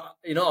get our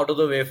out of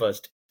the way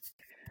first.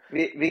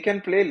 We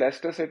can play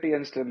Leicester City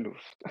and still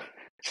lose.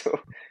 So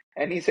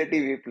any city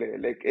we play,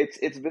 like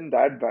it's been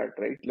that bad,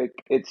 right? Like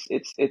it's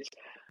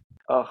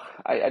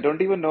I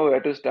don't even know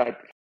where to start.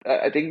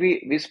 I think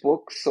we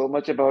spoke so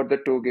much about the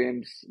two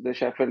games, the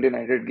Sheffield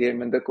United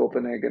game and the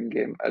Copenhagen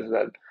game as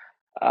well,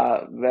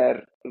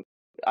 where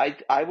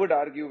I would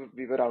argue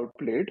we were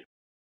outplayed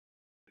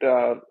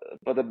uh,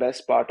 for the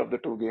best part of the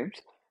two games,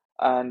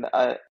 and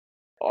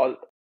all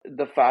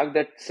the fact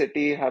that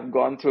City have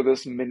gone through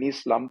this mini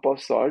slump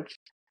of sorts.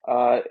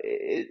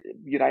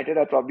 United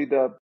are probably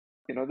the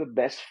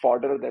best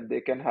fodder that they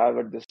can have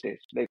at this stage.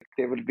 Like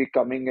they will be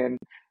coming in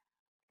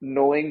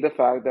knowing the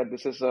fact that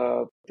this is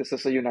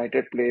a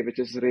United play which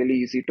is really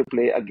easy to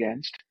play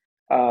against.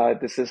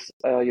 This is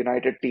a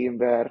United team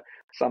where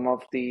some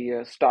of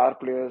the star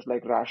players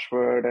like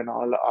Rashford and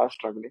all are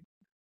struggling.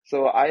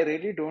 So I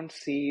really don't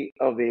see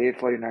a way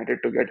for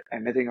United to get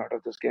anything out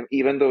of this game,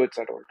 even though it's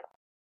at Old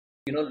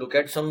Trafford. Look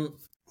at some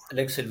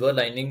like silver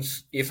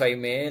linings, if I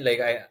may. Like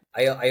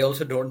I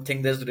also don't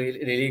think there's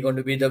really going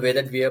to be the way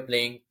that we are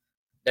playing,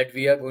 that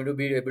we are going to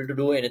be able to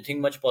do anything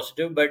much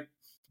positive. But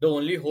the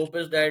only hope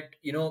is that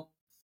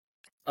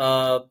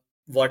uh,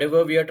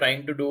 whatever we are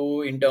trying to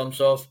do in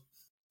terms of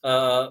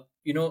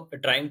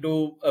trying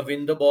to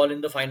win the ball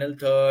in the final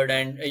third,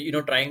 and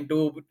trying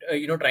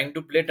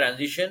to play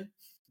transition,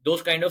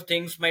 those kind of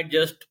things might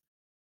just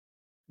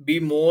be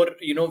more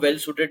well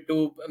suited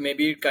to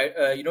maybe try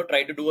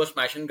to do a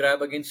smash and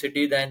grab against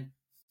City than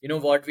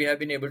what we have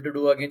been able to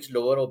do against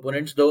lower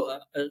opponents, though.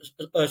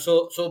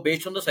 So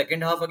based on the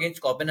second half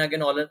against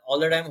Copenhagen, all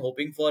that I'm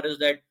hoping for is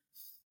that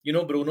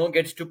Bruno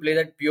gets to play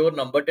that pure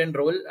number 10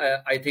 role.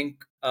 I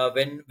think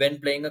when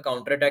playing a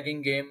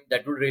counter-attacking game,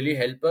 that would really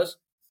help us,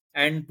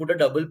 and put a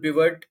double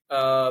pivot.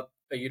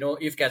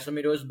 If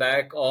Casemiro is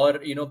back, or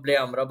play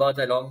Amrabat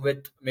along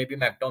with maybe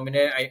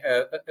McTominay.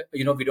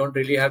 We don't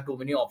really have too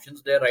many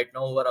options there right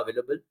now who are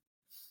available.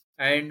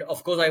 And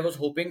of course, I was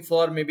hoping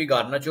for maybe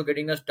Garnacho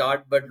getting a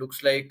start, but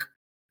looks like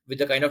with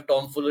the kind of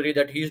tomfoolery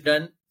that he's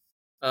done,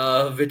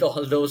 with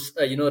all those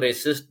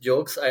racist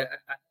jokes,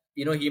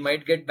 he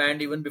might get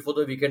banned even before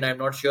the weekend. I'm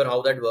not sure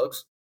how that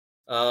works,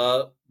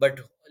 but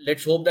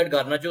let's hope that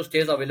Garnacho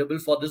stays available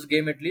for this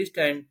game at least.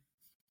 And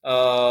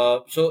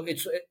so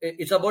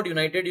it's about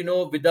United,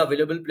 with the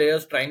available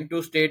players trying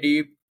to stay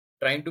deep,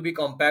 trying to be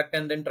compact,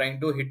 and then trying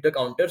to hit the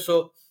counter.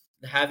 So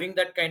having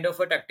that kind of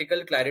a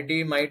tactical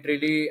clarity might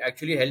really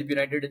actually help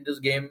United in this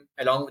game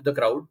along with the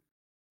crowd.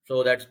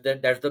 So that's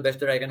the best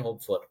that I can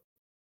hope for.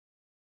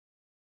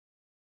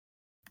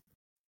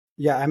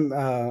 Yeah,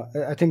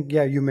 I think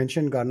yeah, you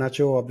mentioned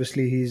Garnacho.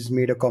 Obviously, he's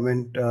made a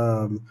comment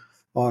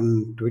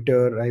on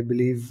Twitter, I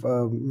believe,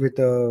 with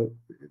an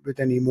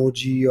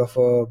emoji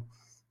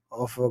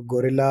of a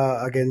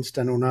gorilla against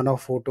an Onana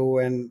photo,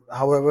 and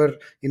however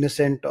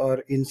innocent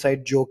or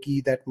inside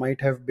jokey that might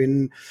have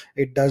been,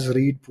 it does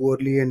read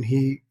poorly, and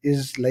he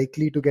is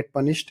likely to get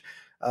punished.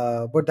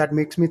 But that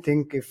makes me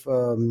think, if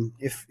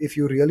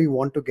you really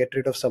want to get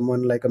rid of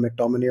someone like a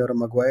McTominay or a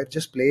Maguire,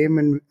 just play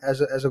him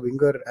as a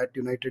winger at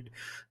United.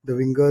 The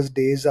wingers'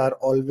 days are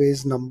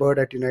always numbered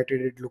at United.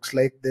 It looks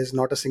like there's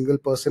not a single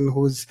person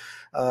who's,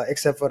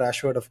 except for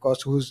Rashford, of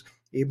course, who's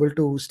able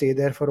to stay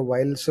there for a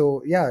while.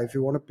 So yeah, if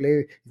you want to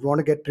play, if you want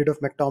to get rid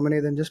of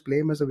McTominay, then just play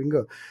him as a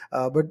winger.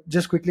 But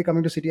just quickly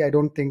coming to City, I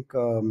don't think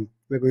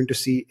we're going to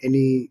see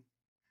any.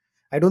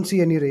 I don't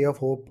see any ray of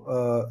hope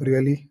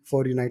really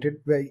for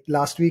United.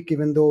 Last week,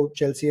 even though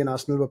Chelsea and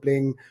Arsenal were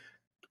playing,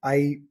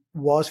 I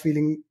was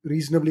feeling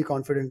reasonably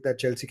confident that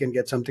Chelsea can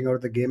get something out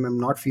of the game. I'm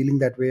not feeling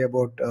that way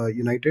about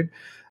United.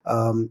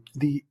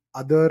 The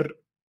other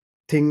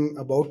thing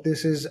about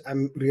this is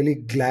I'm really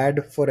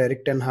glad for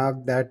Eric Ten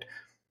Hag that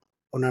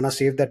Onana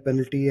saved that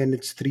penalty, and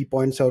it's 3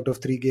 points out of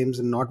 3 games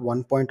and not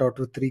 1 point out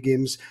of 3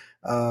 games.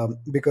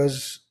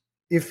 Because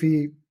if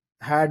he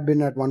had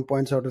been at 1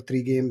 points out of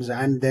 3 games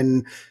and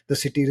then the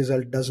City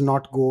result does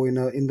not go in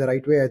the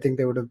right way, I think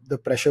the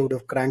pressure would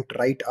have cranked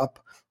right up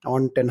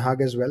on Ten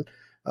Hag as well.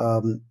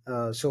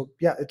 So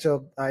yeah,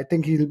 I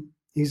think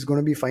he's going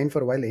to be fine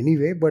for a while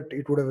anyway, but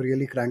it would have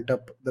really cranked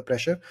up the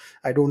pressure.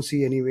 I don't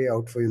see any way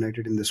out for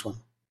United in this one.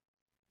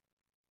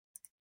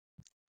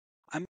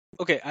 I'm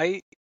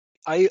okay.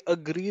 I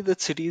agree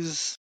that City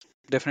is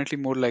definitely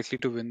more likely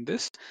to win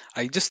this.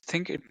 I just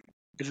think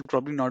it'll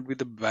probably not be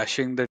the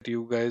bashing that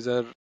you guys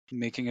are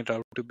making it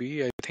out to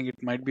be. I think it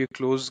might be a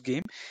close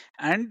game,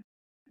 and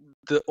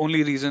the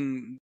only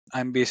reason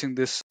I'm basing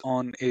this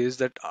on is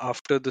that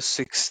after the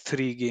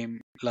 6-3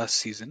 game last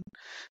season,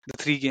 the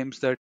three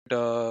games that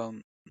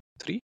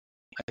three,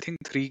 I think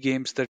 3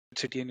 games that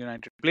City and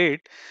United played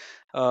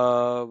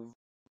uh,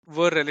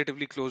 were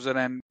relatively closer,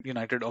 and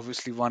United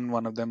obviously won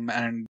one of them.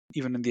 And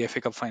even in the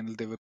FA Cup final,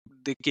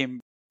 they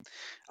came,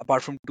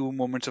 apart from two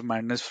moments of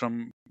madness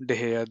from De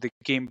Gea, they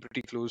came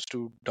pretty close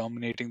to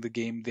dominating the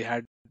game. They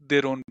had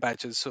their own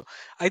patches, so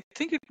I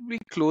think it will be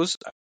close.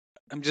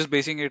 I'm just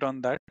basing it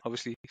on that,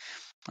 obviously.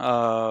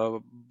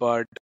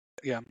 But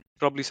yeah,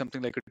 probably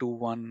something like a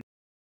 2-1 or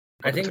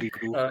I a think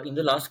 3-2. in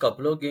the last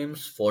couple of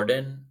games,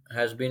 Foden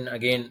has been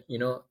again,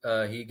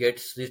 he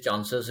gets these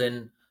chances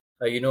in,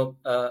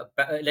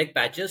 like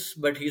patches,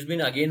 but he's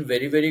been again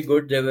very, very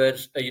good. There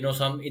were,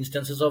 some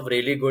instances of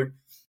really good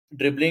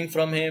dribbling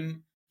from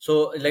him.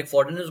 So, like,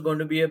 Foden is going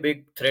to be a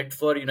big threat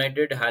for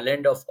United.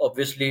 Haaland, of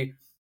obviously,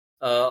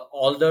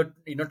 all the,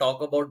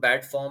 talk about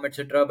bad form,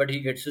 etc., but he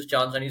gets his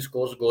chance and he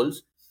scores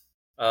goals.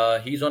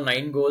 He's on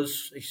 9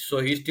 goals, so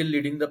he's still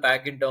leading the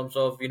pack in terms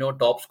of,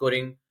 top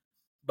scoring.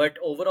 But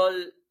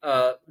overall,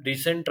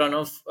 recent run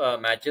of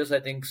matches,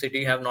 I think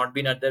City have not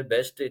been at their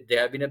best. They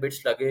have been a bit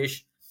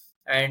sluggish,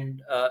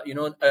 and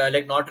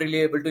like not really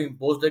able to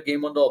impose the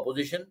game on the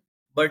opposition.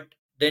 But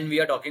then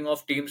we are talking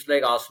of teams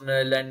like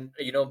Arsenal and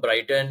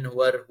Brighton,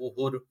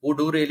 who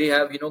do really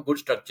have good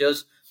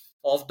structures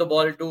off the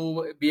ball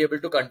to be able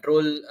to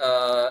control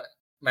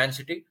Man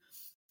City.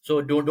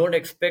 So don't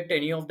expect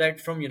any of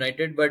that from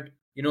United. But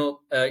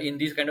in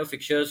these kind of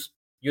fixtures,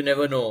 you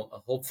never know.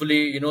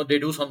 Hopefully, they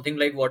do something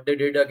like what they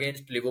did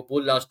against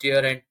Liverpool last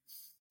year, and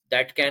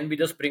that can be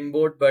the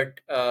springboard.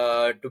 But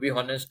to be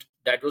honest,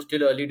 that was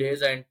still early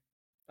days, and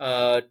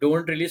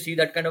don't really see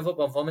that kind of a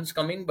performance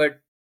coming.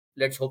 But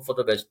let's hope for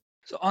the best.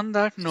 So on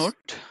that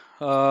note,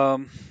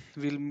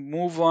 we'll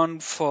move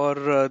on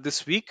for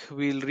this week.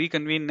 We'll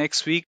reconvene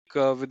next week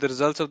with the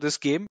results of this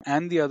game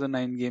and the other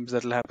 9 games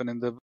that will happen in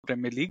the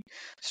Premier League,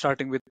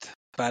 starting with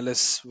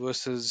Palace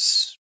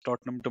versus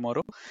Tottenham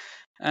tomorrow.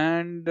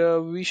 And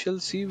we shall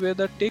see where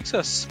that takes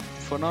us.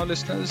 For now,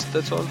 listeners,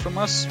 that's all from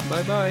us.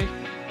 Bye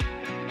bye.